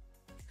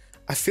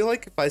 I feel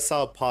like if I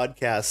saw a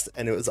podcast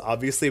and it was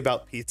obviously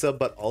about pizza,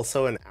 but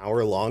also an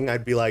hour long,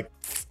 I'd be like,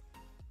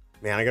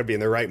 man, I gotta be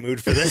in the right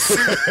mood for this.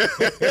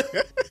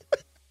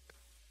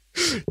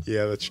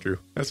 Yeah, that's true.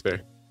 That's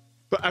fair.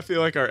 But I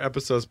feel like our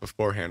episodes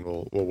beforehand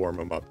will warm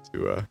them up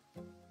to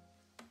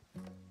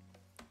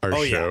our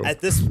show. Yeah,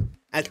 at this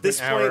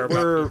hour point,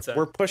 about pizza.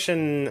 we're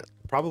pushing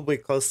probably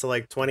close to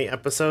like 20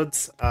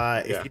 episodes.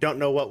 If you don't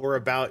know what we're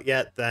about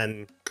yet,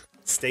 then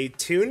stay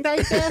tuned, I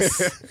guess.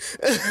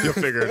 You'll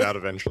figure it out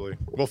eventually.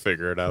 We'll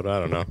figure it out. I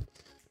don't know.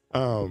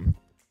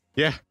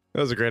 Yeah, that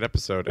was a great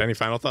episode. Any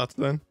final thoughts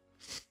then?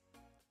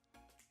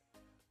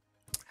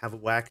 Have a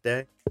whack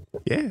day.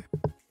 Yeah.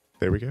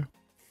 There we go.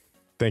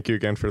 Thank you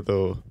again for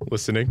the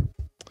listening.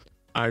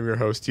 I'm your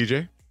host,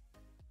 TJ.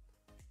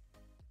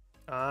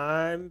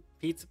 I'm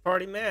Pizza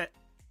Party Matt.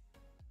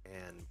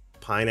 And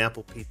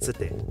pineapple pizza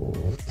day.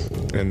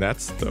 And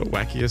that's the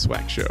wackiest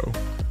whack show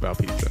about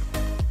pizza.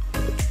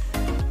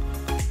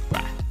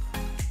 Bye.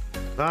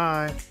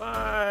 Bye.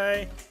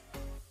 Bye.